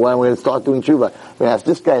anyway, so why am I going to start doing tshuva? I'm going to ask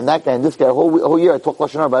this guy and that guy and this guy. A whole year I talk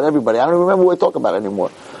Lashon Hara about everybody. I don't even remember what I talk about anymore.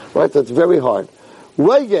 Right? So it's very hard.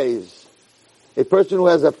 Regeis, a person who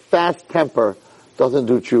has a fast temper doesn't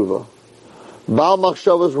do tshuva. Baal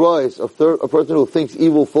machshavas rois, a person who thinks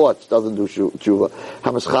evil thoughts doesn't do tshuva.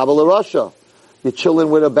 Hamaschabel l'rasha, you're chilling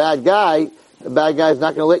with a bad guy, the bad guy's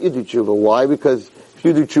not going to let you do tshuva. Why? Because if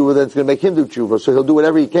you do tshuva, then it's going to make him do tshuva. So he'll do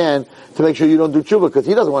whatever he can to make sure you don't do tshuva, because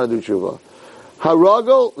he doesn't want to do tshuva.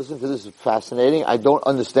 Haragel, listen to this, is fascinating. I don't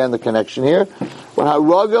understand the connection here. But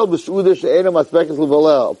haragel b'su'udah she'ena matzbekes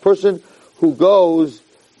l'valel, a person who goes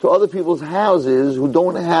to other people's houses who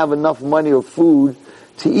don't have enough money or food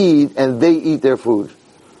to eat, and they eat their food.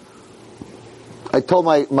 I told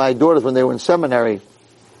my daughters when they were in seminary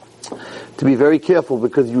to be very careful,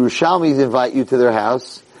 because Yerushalmis invite you to their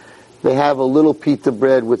house. They have a little pita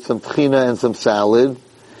bread with some tchina and some salad,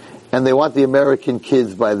 and they want the American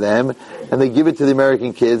kids by them, and they give it to the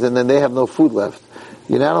American kids, and then they have no food left.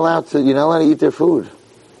 You're not allowed to eat their food.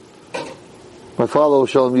 My father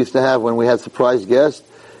Shalom used to have, when we had surprise guests,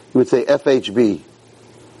 he would say FHB,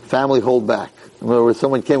 family hold back. In other words,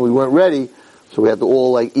 someone came, we weren't ready, so we had to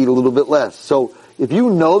all eat a little bit less. So if you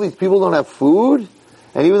know these people don't have food,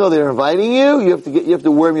 and even though they're inviting you, you have to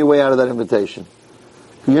worm your way out of that invitation.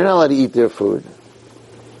 You're not allowed to eat their food.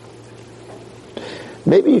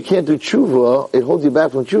 Maybe you can't do tshuva, it holds you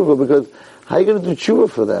back from tshuva, because how are you going to do tshuva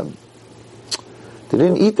for them? They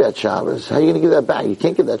didn't eat that Shabbos. How are you going to give that back? You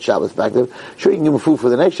can't give that Shabbos back to them. Sure, you can give them food for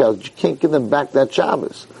the next Shabbos, but you can't give them back that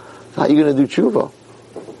Shabbos. How are you going to do tshuva?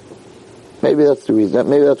 Maybe that's the reason.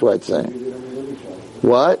 Maybe that's what I'd say.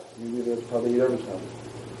 What?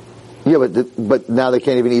 Yeah, but now they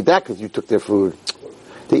can't even eat that because you took their food.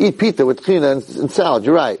 They eat pita with tchina and salad.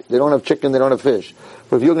 You're right. They don't have chicken. They don't have fish.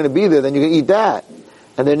 But if you're going to be there, then you can eat that.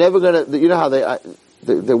 And they're never gonna, you know how they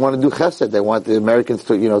want to do chesed. They want the Americans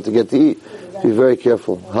to, to get to eat. Be very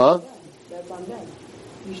careful. Huh? That's on them.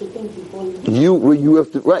 You should think before you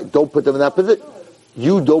have to, right, don't put them in that position.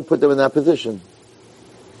 You don't put them in that position.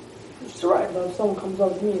 Right, but if someone comes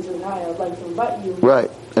up to me and says, hi, I'd like to invite you.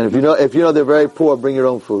 Right. And if you know they're very poor, bring your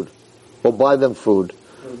own food. Or buy them food.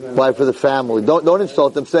 Buy for the family. Don't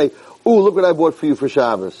insult them. Say, ooh, look what I bought for you for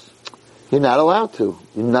Shabbos. You're not allowed to.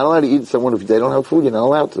 You're not allowed to eat someone if they don't have food. You're not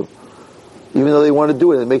allowed to. Even though they want to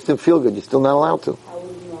do it, it makes them feel good. You're still not allowed to.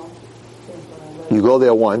 You go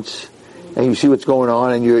there once, and you see what's going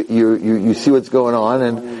on, and you see what's going on,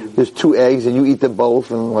 and there's 2 eggs, and you eat them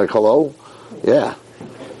both, and like, hello? Yeah.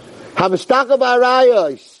 Hamistaka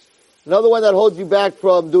barayos. Another one that holds you back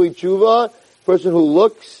from doing tshuva, person who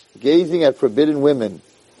looks, gazing at forbidden women.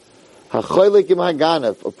 Hachoylik im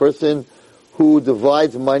haganef, a person who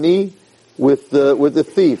divides money with the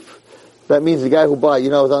thief. That means the guy who buys, you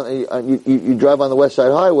drive on the West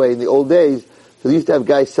Side Highway in the old days, so they used to have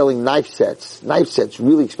guys selling knife sets,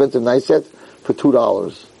 really expensive knife sets, for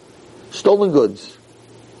 $2. Stolen goods.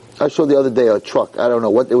 I showed the other day a truck. I don't know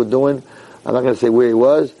what they were doing. I'm not going to say where he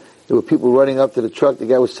was. There were people running up to the truck. The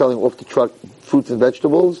guy was selling off the truck fruits and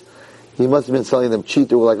vegetables. He must have been selling them cheap.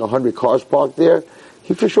 There were like 100 cars parked there.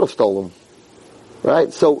 He for sure stole them.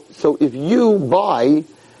 Right? So if you buy,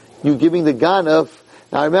 you're giving the ganef.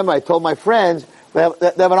 Now remember, I told my friends, they have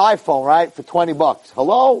an iPhone, right, for $20.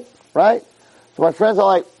 Hello? Right? So my friends are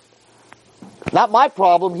like, not my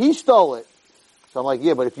problem, he stole it. So I'm like,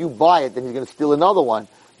 yeah, but if you buy it, then he's going to steal another one.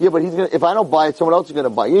 Yeah, but if I don't buy it, someone else is going to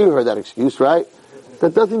buy it. You heard that excuse, right?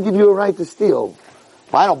 That doesn't give you a right to steal.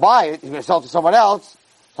 If I don't buy it, he's going to sell it to someone else.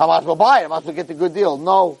 So I might as well buy it. I might as well get the good deal.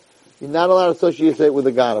 No. You're not allowed to associate it with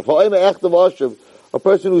a ganef. A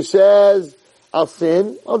person who says, I'll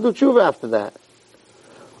sin, I'll do tshuva after that.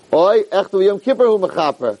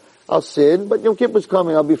 I'll sin, but Yom Kippur's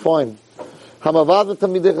coming, I'll be fine.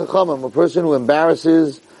 A person who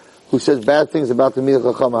embarrasses, who says bad things about the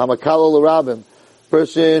Talmidei Chachamim.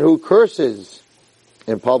 Person who curses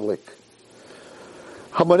in public.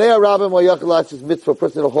 A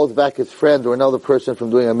person who holds back his friend or another person from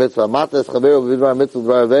doing a mitzvah.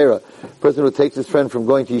 Person who takes his friend from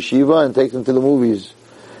going to yeshiva and takes him to the movies.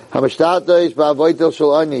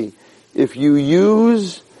 If you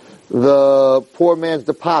use the poor man's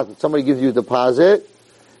deposit, somebody gives you a deposit,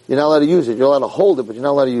 you're not allowed to use it. You're allowed to hold it, but you're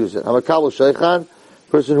not allowed to use it.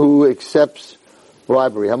 Person who accepts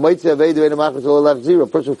bribery. A person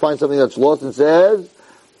who finds something that's lost and says,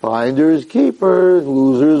 finders, keepers,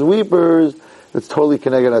 losers, weepers. It's totally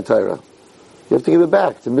keneged HaTorah. You have to give it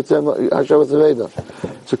back. It's a mitzvah.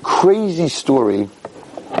 It's a crazy story.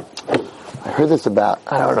 I heard this about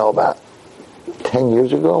 10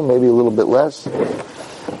 years ago, maybe a little bit less.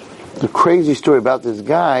 The crazy story about this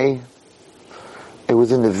guy, it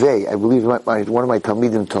was in Neve. I believe one of my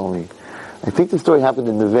Talmidim told me. I think the story happened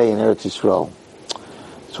in Neve in Eretz Yisrael.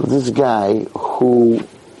 So this guy who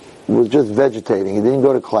was just vegetating, he didn't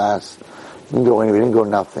go to class, didn't go anywhere, didn't go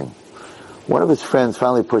nothing. One of his friends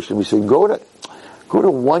finally pushed him. He said, go to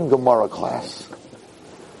one Gemara class.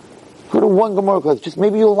 Go to one Gemara class. Just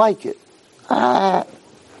maybe you'll like it.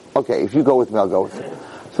 Okay, if you go with me, I'll go with you.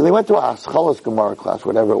 So they went to a Aschalas Gemara class,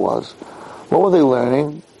 whatever it was. What were they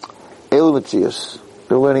learning? Eile Metzias.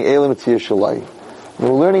 They were learning Eile Metzias Shalai. They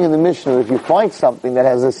were learning in the Mishnah, if you find something that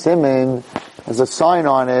has a siman, has a sign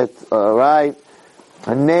on it, right?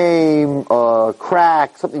 A name,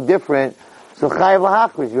 crack, something different. So chayav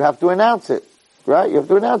lahachriz, you have to announce it, right? You have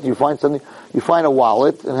to announce it. You find something, you find a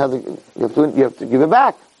wallet, and you have to give it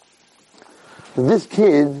back. And this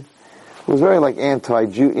kid was very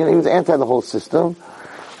anti-Jew. He was anti the whole system.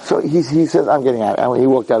 So he said, "I'm getting out." And he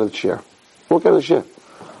walked out of the chair. So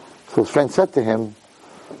his friend said to him,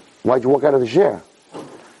 "Why'd you walk out of the chair?"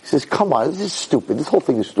 He says, "Come on, this is stupid. This whole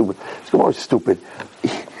thing is stupid. This Gemara is stupid.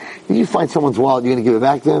 If you find someone's wallet, you're going to give it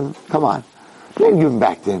back to him? Come on. You're going to give him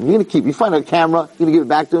back to him. You're going to keep it. You find a camera, you're going to give it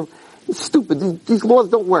back to him? It's stupid. These laws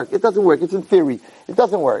don't work. It doesn't work. It's in theory. It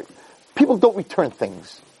doesn't work. People don't return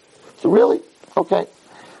things." So really? Okay.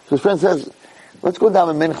 So his friend says, let's go down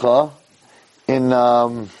to Mincha in,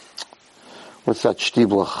 what's that,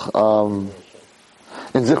 Shtiblach?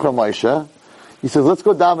 In Zichra Moshe. He says, let's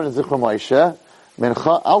go down in Zichra Moshe,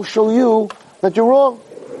 Mincha, I'll show you that you're wrong.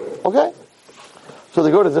 Okay? So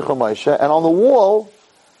they go to Zichra Moshe, and on the wall,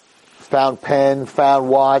 found pen, found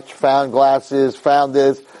watch, found glasses, found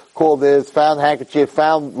this, called this, found handkerchief,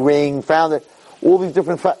 found ring, found it, all these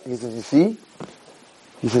different he says, you see?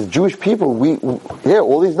 He says, Jewish people, here,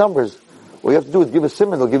 all these numbers. All you have to do is give a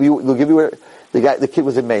simon, they'll give you the kid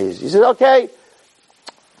was amazed. He says, okay,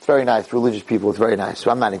 it's very nice. Religious people, it's very nice.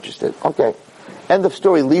 So I'm not interested. Okay. End of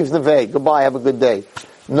story. Leaves Neve. Goodbye. Have a good day.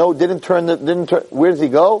 No, didn't turn. Where does he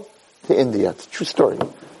go? To India. It's a true story.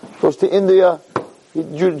 Goes to India.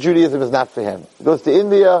 Judaism is not for him. He goes to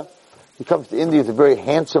India. He comes to India. He's a very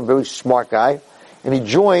handsome, very smart guy. And he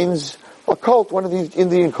joins a cult, one of these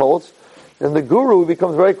Indian cults. And the guru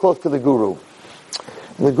becomes very close to the guru.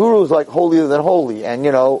 And the guru is like holier than holy. And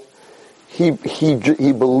he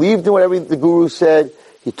believed in whatever the guru said.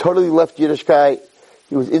 He totally left Yiddishkeit.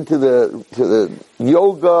 He was into the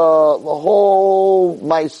yoga, the whole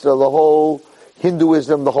Maisa, the whole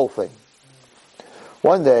Hinduism, the whole thing.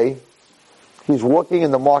 One day, he's walking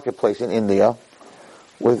in the marketplace in India,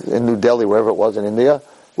 in New Delhi, wherever it was in India,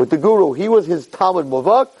 with the guru. He was his Talmud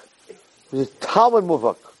Muvak.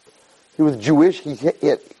 He was Jewish. He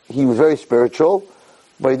was very spiritual,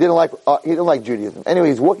 but he didn't like Judaism. Anyway,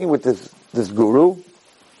 he's walking with this guru,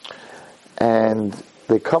 and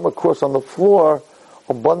they come across on the floor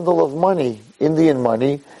a bundle of money, Indian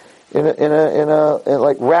money,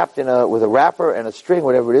 wrapped with a wrapper and a string,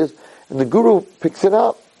 whatever it is. And the guru picks it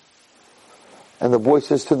up. And the boy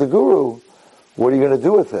says to the guru, "What are you going to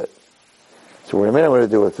do with it?" So wait a minute, what am I going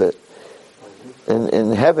to do with it?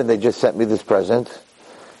 In heaven, they just sent me this present.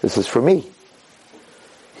 This is for me.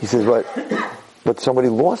 He says, but somebody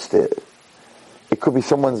lost it. It could be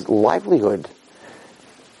someone's livelihood.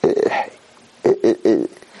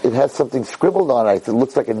 It has something scribbled on it. It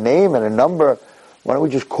looks like a name and a number. Why don't we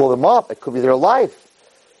just call them up? It could be their life.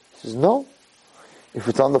 He says, no. If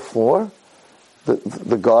it's on the floor,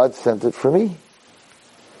 the God sent it for me.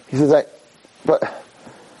 He says,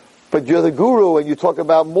 but you're the guru and you talk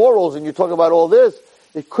about morals and you talk about all this.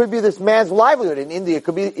 It could be this man's livelihood in India. It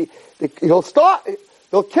could be, they'll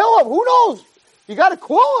kill him. Who knows? You gotta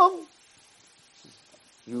call him.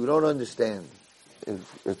 You don't understand. If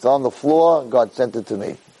it's on the floor, God sent it to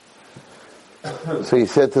me. So he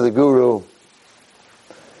said to the guru,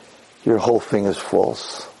 your whole thing is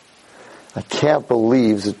false. I can't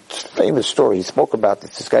believe, it's a famous story, he spoke about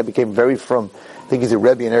this. This guy became very from, I think he's a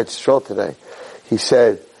Rebbe in Eretz Yisrael today. He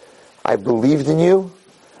said, I believed in you,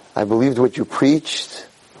 I believed what you preached,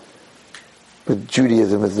 but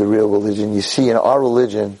Judaism is the real religion. You see, in our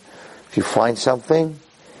religion, if you find something,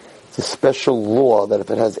 it's a special law that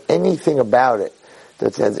if it has anything about it,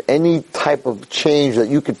 that has any type of change that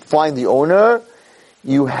you could find the owner,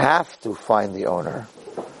 you have to find the owner.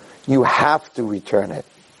 You have to return it.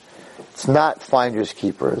 It's not finders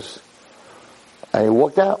keepers. And he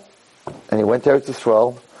walked out, and he went to Eretz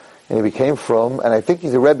Yisrael, and he became from, and I think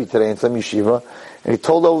he's a Rebbe today in some yeshiva, and he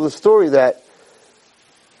told over the story that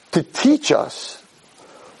to teach us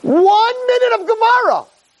 1 minute of Gemara,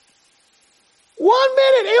 1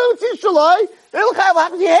 minute,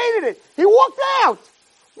 he hated it. He walked out.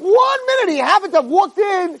 1 minute, he happened to have walked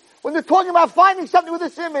in when they're talking about finding something with a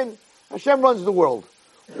simon. Hashem runs the world.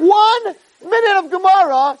 1 minute of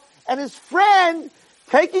Gemara, and his friend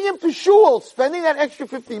taking him to shul, spending that extra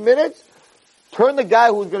 15 minutes, turned the guy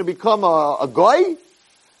who was going to become a guy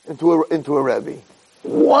into a Rebbe.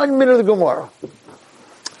 1 minute of Gemara.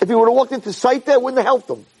 If he would have walked into Saita, it wouldn't have helped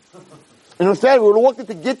him. You understand? If he would have walked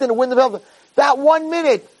into Gittin, it wouldn't have helped him. That 1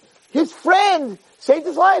 minute, his friend saved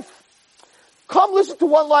his life. Come listen to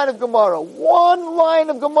one line of Gemara. One line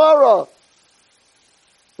of Gemara.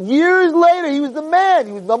 Years later, he was the man.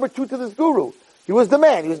 He was number 2 to this guru. He was the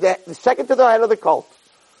man. He was the second to the head of the cult.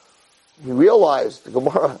 He realized the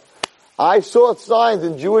Gemara. I saw signs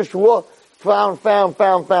in Jewish war. Found. So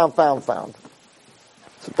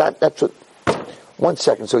that's what. 1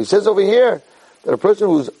 second. So he says over here that a person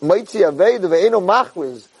who's Maitzi Aved Ve'eno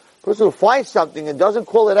Machwiz, a person who finds something and doesn't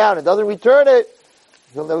call it out and doesn't return it,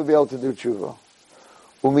 he'll never be able to do tshuva.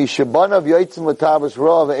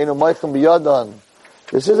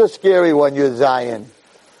 This is a scary one, Yud Zayin.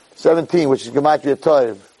 17, which is Gematria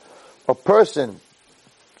Tov. A person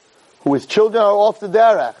who his children are off the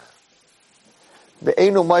derech,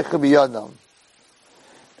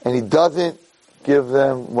 and he doesn't give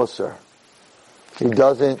them musar. He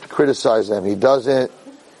doesn't criticize them. He doesn't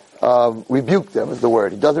rebuke them, is the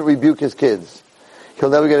word. He doesn't rebuke his kids. He'll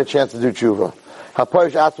never get a chance to do tshuva.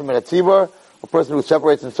 A person who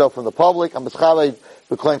separates himself from the public. A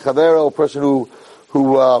person who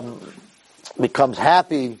becomes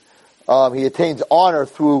happy. He attains honor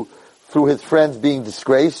through his friends being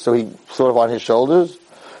disgraced, so he's sort of on his shoulders.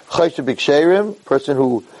 Person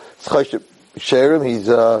who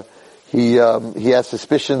he has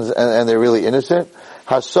suspicions and they're really innocent.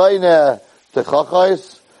 A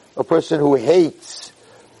person who hates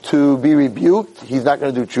to be rebuked, he's not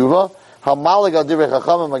going to do tshuva. A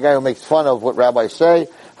guy who makes fun of what rabbis say.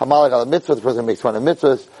 The person who makes fun of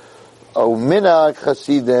mitzvahs. Minhag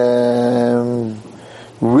Chasidim,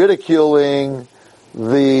 ridiculing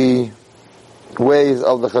the ways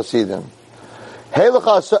of the Chasidim.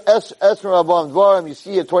 You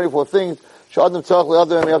see here 24 things. You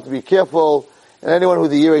have to be careful. And anyone who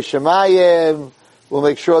the Yirei Shemayim will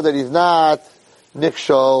make sure that he's not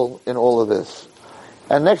nikshol in all of this.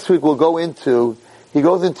 And next week he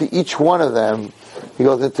goes into each one of them. He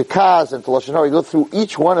goes into Kaz and to Lashon Hara. He goes through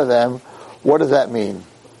each one of them. What does that mean?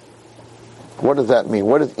 What does that mean?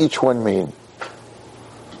 What does each one mean?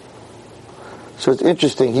 So it's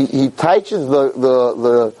interesting. He teaches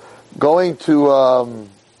the going to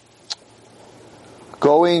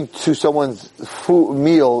someone's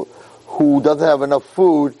meal who doesn't have enough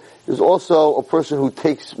food is also a person who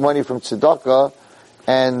takes money from tzedakah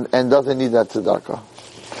and doesn't need that tzedakah.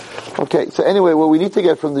 Okay, so anyway, what we need to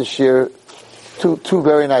get from this year, two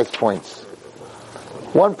very nice points.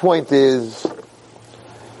 One point is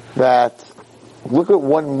that look at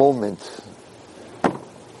one moment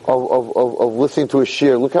of listening to a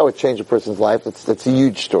shir. Look how it changed a person's life. That's a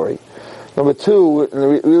huge story. Number two,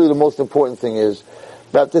 and really the most important thing is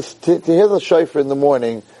that to hear the shofar in the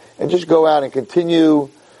morning and just go out and continue.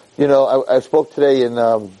 You know, I spoke today in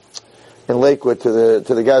Lakewood to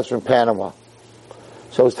the guys from Panama.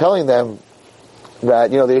 So I was telling them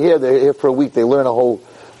that, you know, they're here for a week, they learn a whole,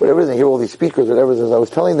 whatever it is, they hear all these speakers, whatever it is. I was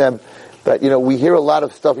telling them that, you know, we hear a lot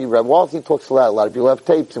of stuff. Rabbi Wallerstein talks a lot of people have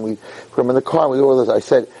tapes, and we put them in the car, and we do all this. I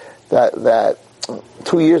said that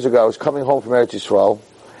 2 years ago, I was coming home from Eretz Yisrael,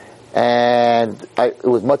 and it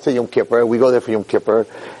was Matzah Yom Kippur, we go there for Yom Kippur,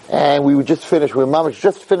 and we just finished,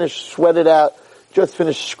 sweated out, just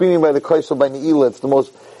finished screaming by the Kaisel, by Ne'ilah.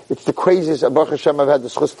 It's the craziest, Baruch Hashem, I've had the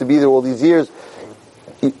schus to be there all these years.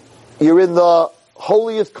 You're in the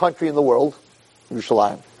holiest country in the world,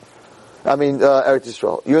 Yerushalayim. Eretz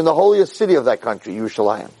Yisrael. You're in the holiest city of that country,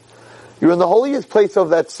 Yerushalayim. You're in the holiest place of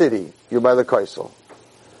that city, you're by the Kaisel.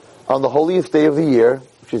 On the holiest day of the year,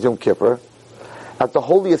 which is Yom Kippur, at the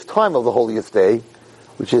holiest time of the holiest day,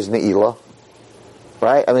 which is Ne'ilah,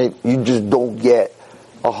 right? I mean, you just don't get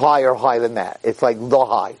a higher high than that. It's like the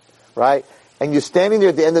high, right? And you're standing there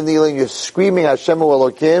at the end of Ne'ilah and you're screaming Hashem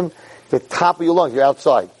Elokim, the top of your lungs, you're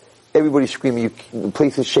outside. Everybody's screaming, the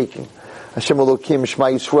place is shaking. Hashem Elokim, Shema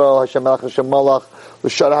Yisrael, Hashem Melech, Hashem Malach,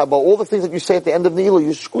 L'Shara Haba, all the things that you say at the end of Ne'ilah,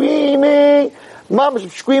 you're screaming. Mom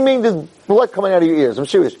is screaming, there's blood coming out of your ears. I'm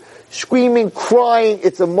serious. Screaming, crying,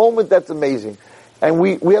 it's a moment that's amazing. And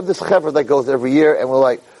we have this chevra that goes every year, and we're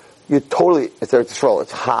like, it's Eretz Yisrael,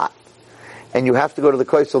 it's hot. And you have to go to the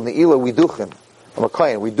Kaisel Ne'ilah, we duchen. I'm a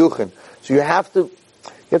kohen, we duchen. So you have to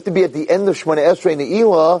be at the end of Shemona Esrei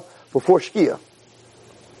Ne'ilah before Shkia.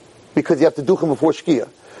 Because you have to duchen before Shkia.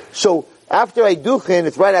 So after I duchen,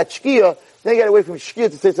 it's right at Shkia, then you get away from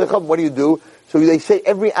Shkia to say Tzacham, what do you do? So they say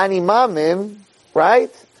every animamim,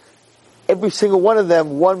 right? Every single one of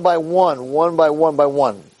them, one by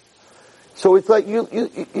one. So it's like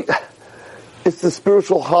it's the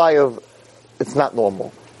spiritual high of, it's not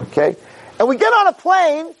normal. Okay? And we get on a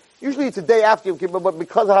plane, usually it's a day after Yom Kippur, but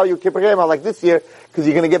because of how Yom Kippur came out, like this year, because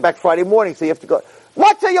you're going to get back Friday morning, so you have to go,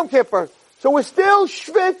 what's a Yom Kippur? So we're still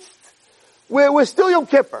schwitzed, we're still Yom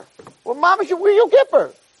Kippur. Well, Mama, we're Yom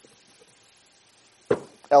Kippur.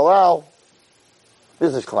 Hello?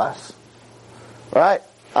 Business class. Right?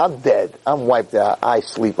 I'm dead. I'm wiped out. I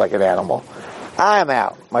sleep like an animal. I am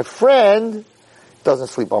out. My friend doesn't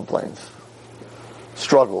sleep on planes.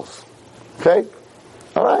 Struggles. Okay?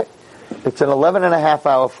 Alright. It's an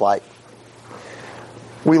 11.5-hour flight.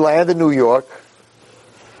 We land in New York.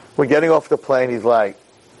 We're getting off the plane. He's like,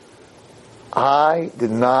 I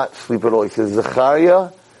did not sleep at all. He says, Zachariah,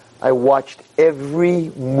 I watched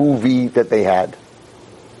every movie that they had.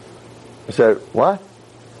 I said, what?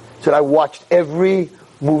 He said, I watched every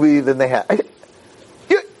movie that they had. I said,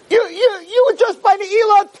 you were just by the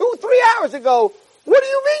Ne'ilah 2-3 hours ago. What do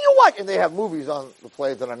you mean you watch? And they have movies on the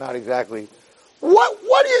planes that are not exactly. What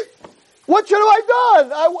should have I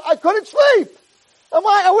done? I couldn't sleep.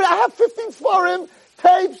 I have 15 Sforim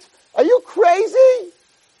tapes. Are you crazy?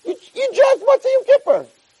 You just went to Yom Kippur.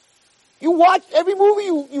 You watched every movie.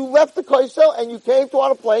 You left the Kaisel and you came to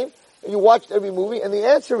on a plane and you watched every movie. And the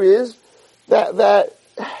answer is that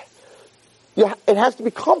it has to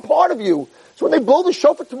become part of you. So when they blow the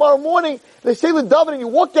shofar tomorrow morning, they say the David, and you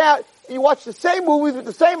walk out and you watch the same movies with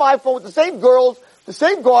the same iPhone, with the same girls, the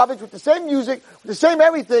same garbage, with the same music, with the same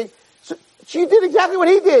everything. So you did exactly what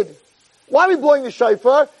he did. Why are we blowing the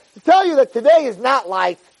shofar? To tell you that today is not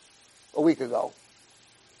like a week ago.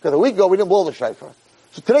 Because a week ago we didn't blow the shofar.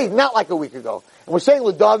 So today is not like a week ago. And we're saying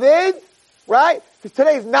with David, right? Because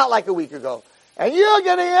today is not like a week ago. And you're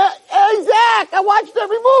getting, hey Zach, I watched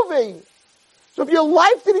every movie. So if your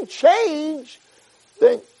life didn't change,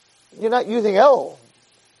 then you're not using El.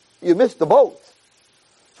 You missed the boat.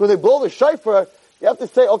 So when they blow the shofar, you have to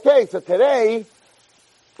say, okay, so today,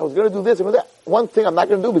 I was going to do this and that. One thing I'm not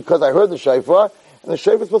going to do because I heard the shofar, and the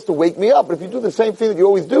shofar is supposed to wake me up. But if you do the same thing that you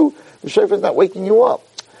always do, the shofar is not waking you up.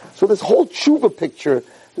 So this whole tshuva picture,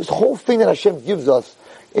 this whole thing that Hashem gives us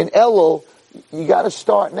in Elul, you got to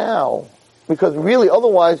start now. Because really,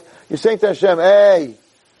 otherwise, you're saying to Hashem, hey,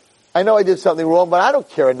 I know I did something wrong, but I don't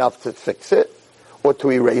care enough to fix it or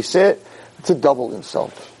to erase it. It's a double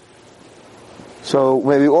insult. So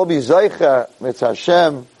maybe all be Zaycha, Mitzvah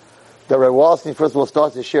Hashem, that Ray Walstein, first of all,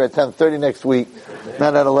 starts his share at 10:30 next week,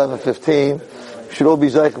 not at 11:15. We should all be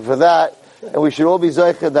Zaycha for that. And we should all be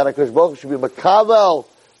Zaycha that HaKadosh Baruch Hu should be Makavel,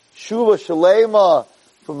 Shuva Shalema,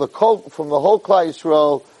 from the whole Klal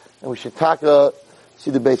Yisrael, and we should taka, see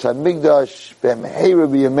the Beis HaMikdash, B'Meheira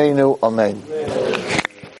B'Yameinu, Amen.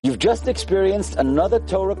 You've just experienced another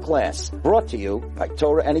Torah class brought to you by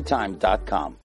TorahAnytime.com.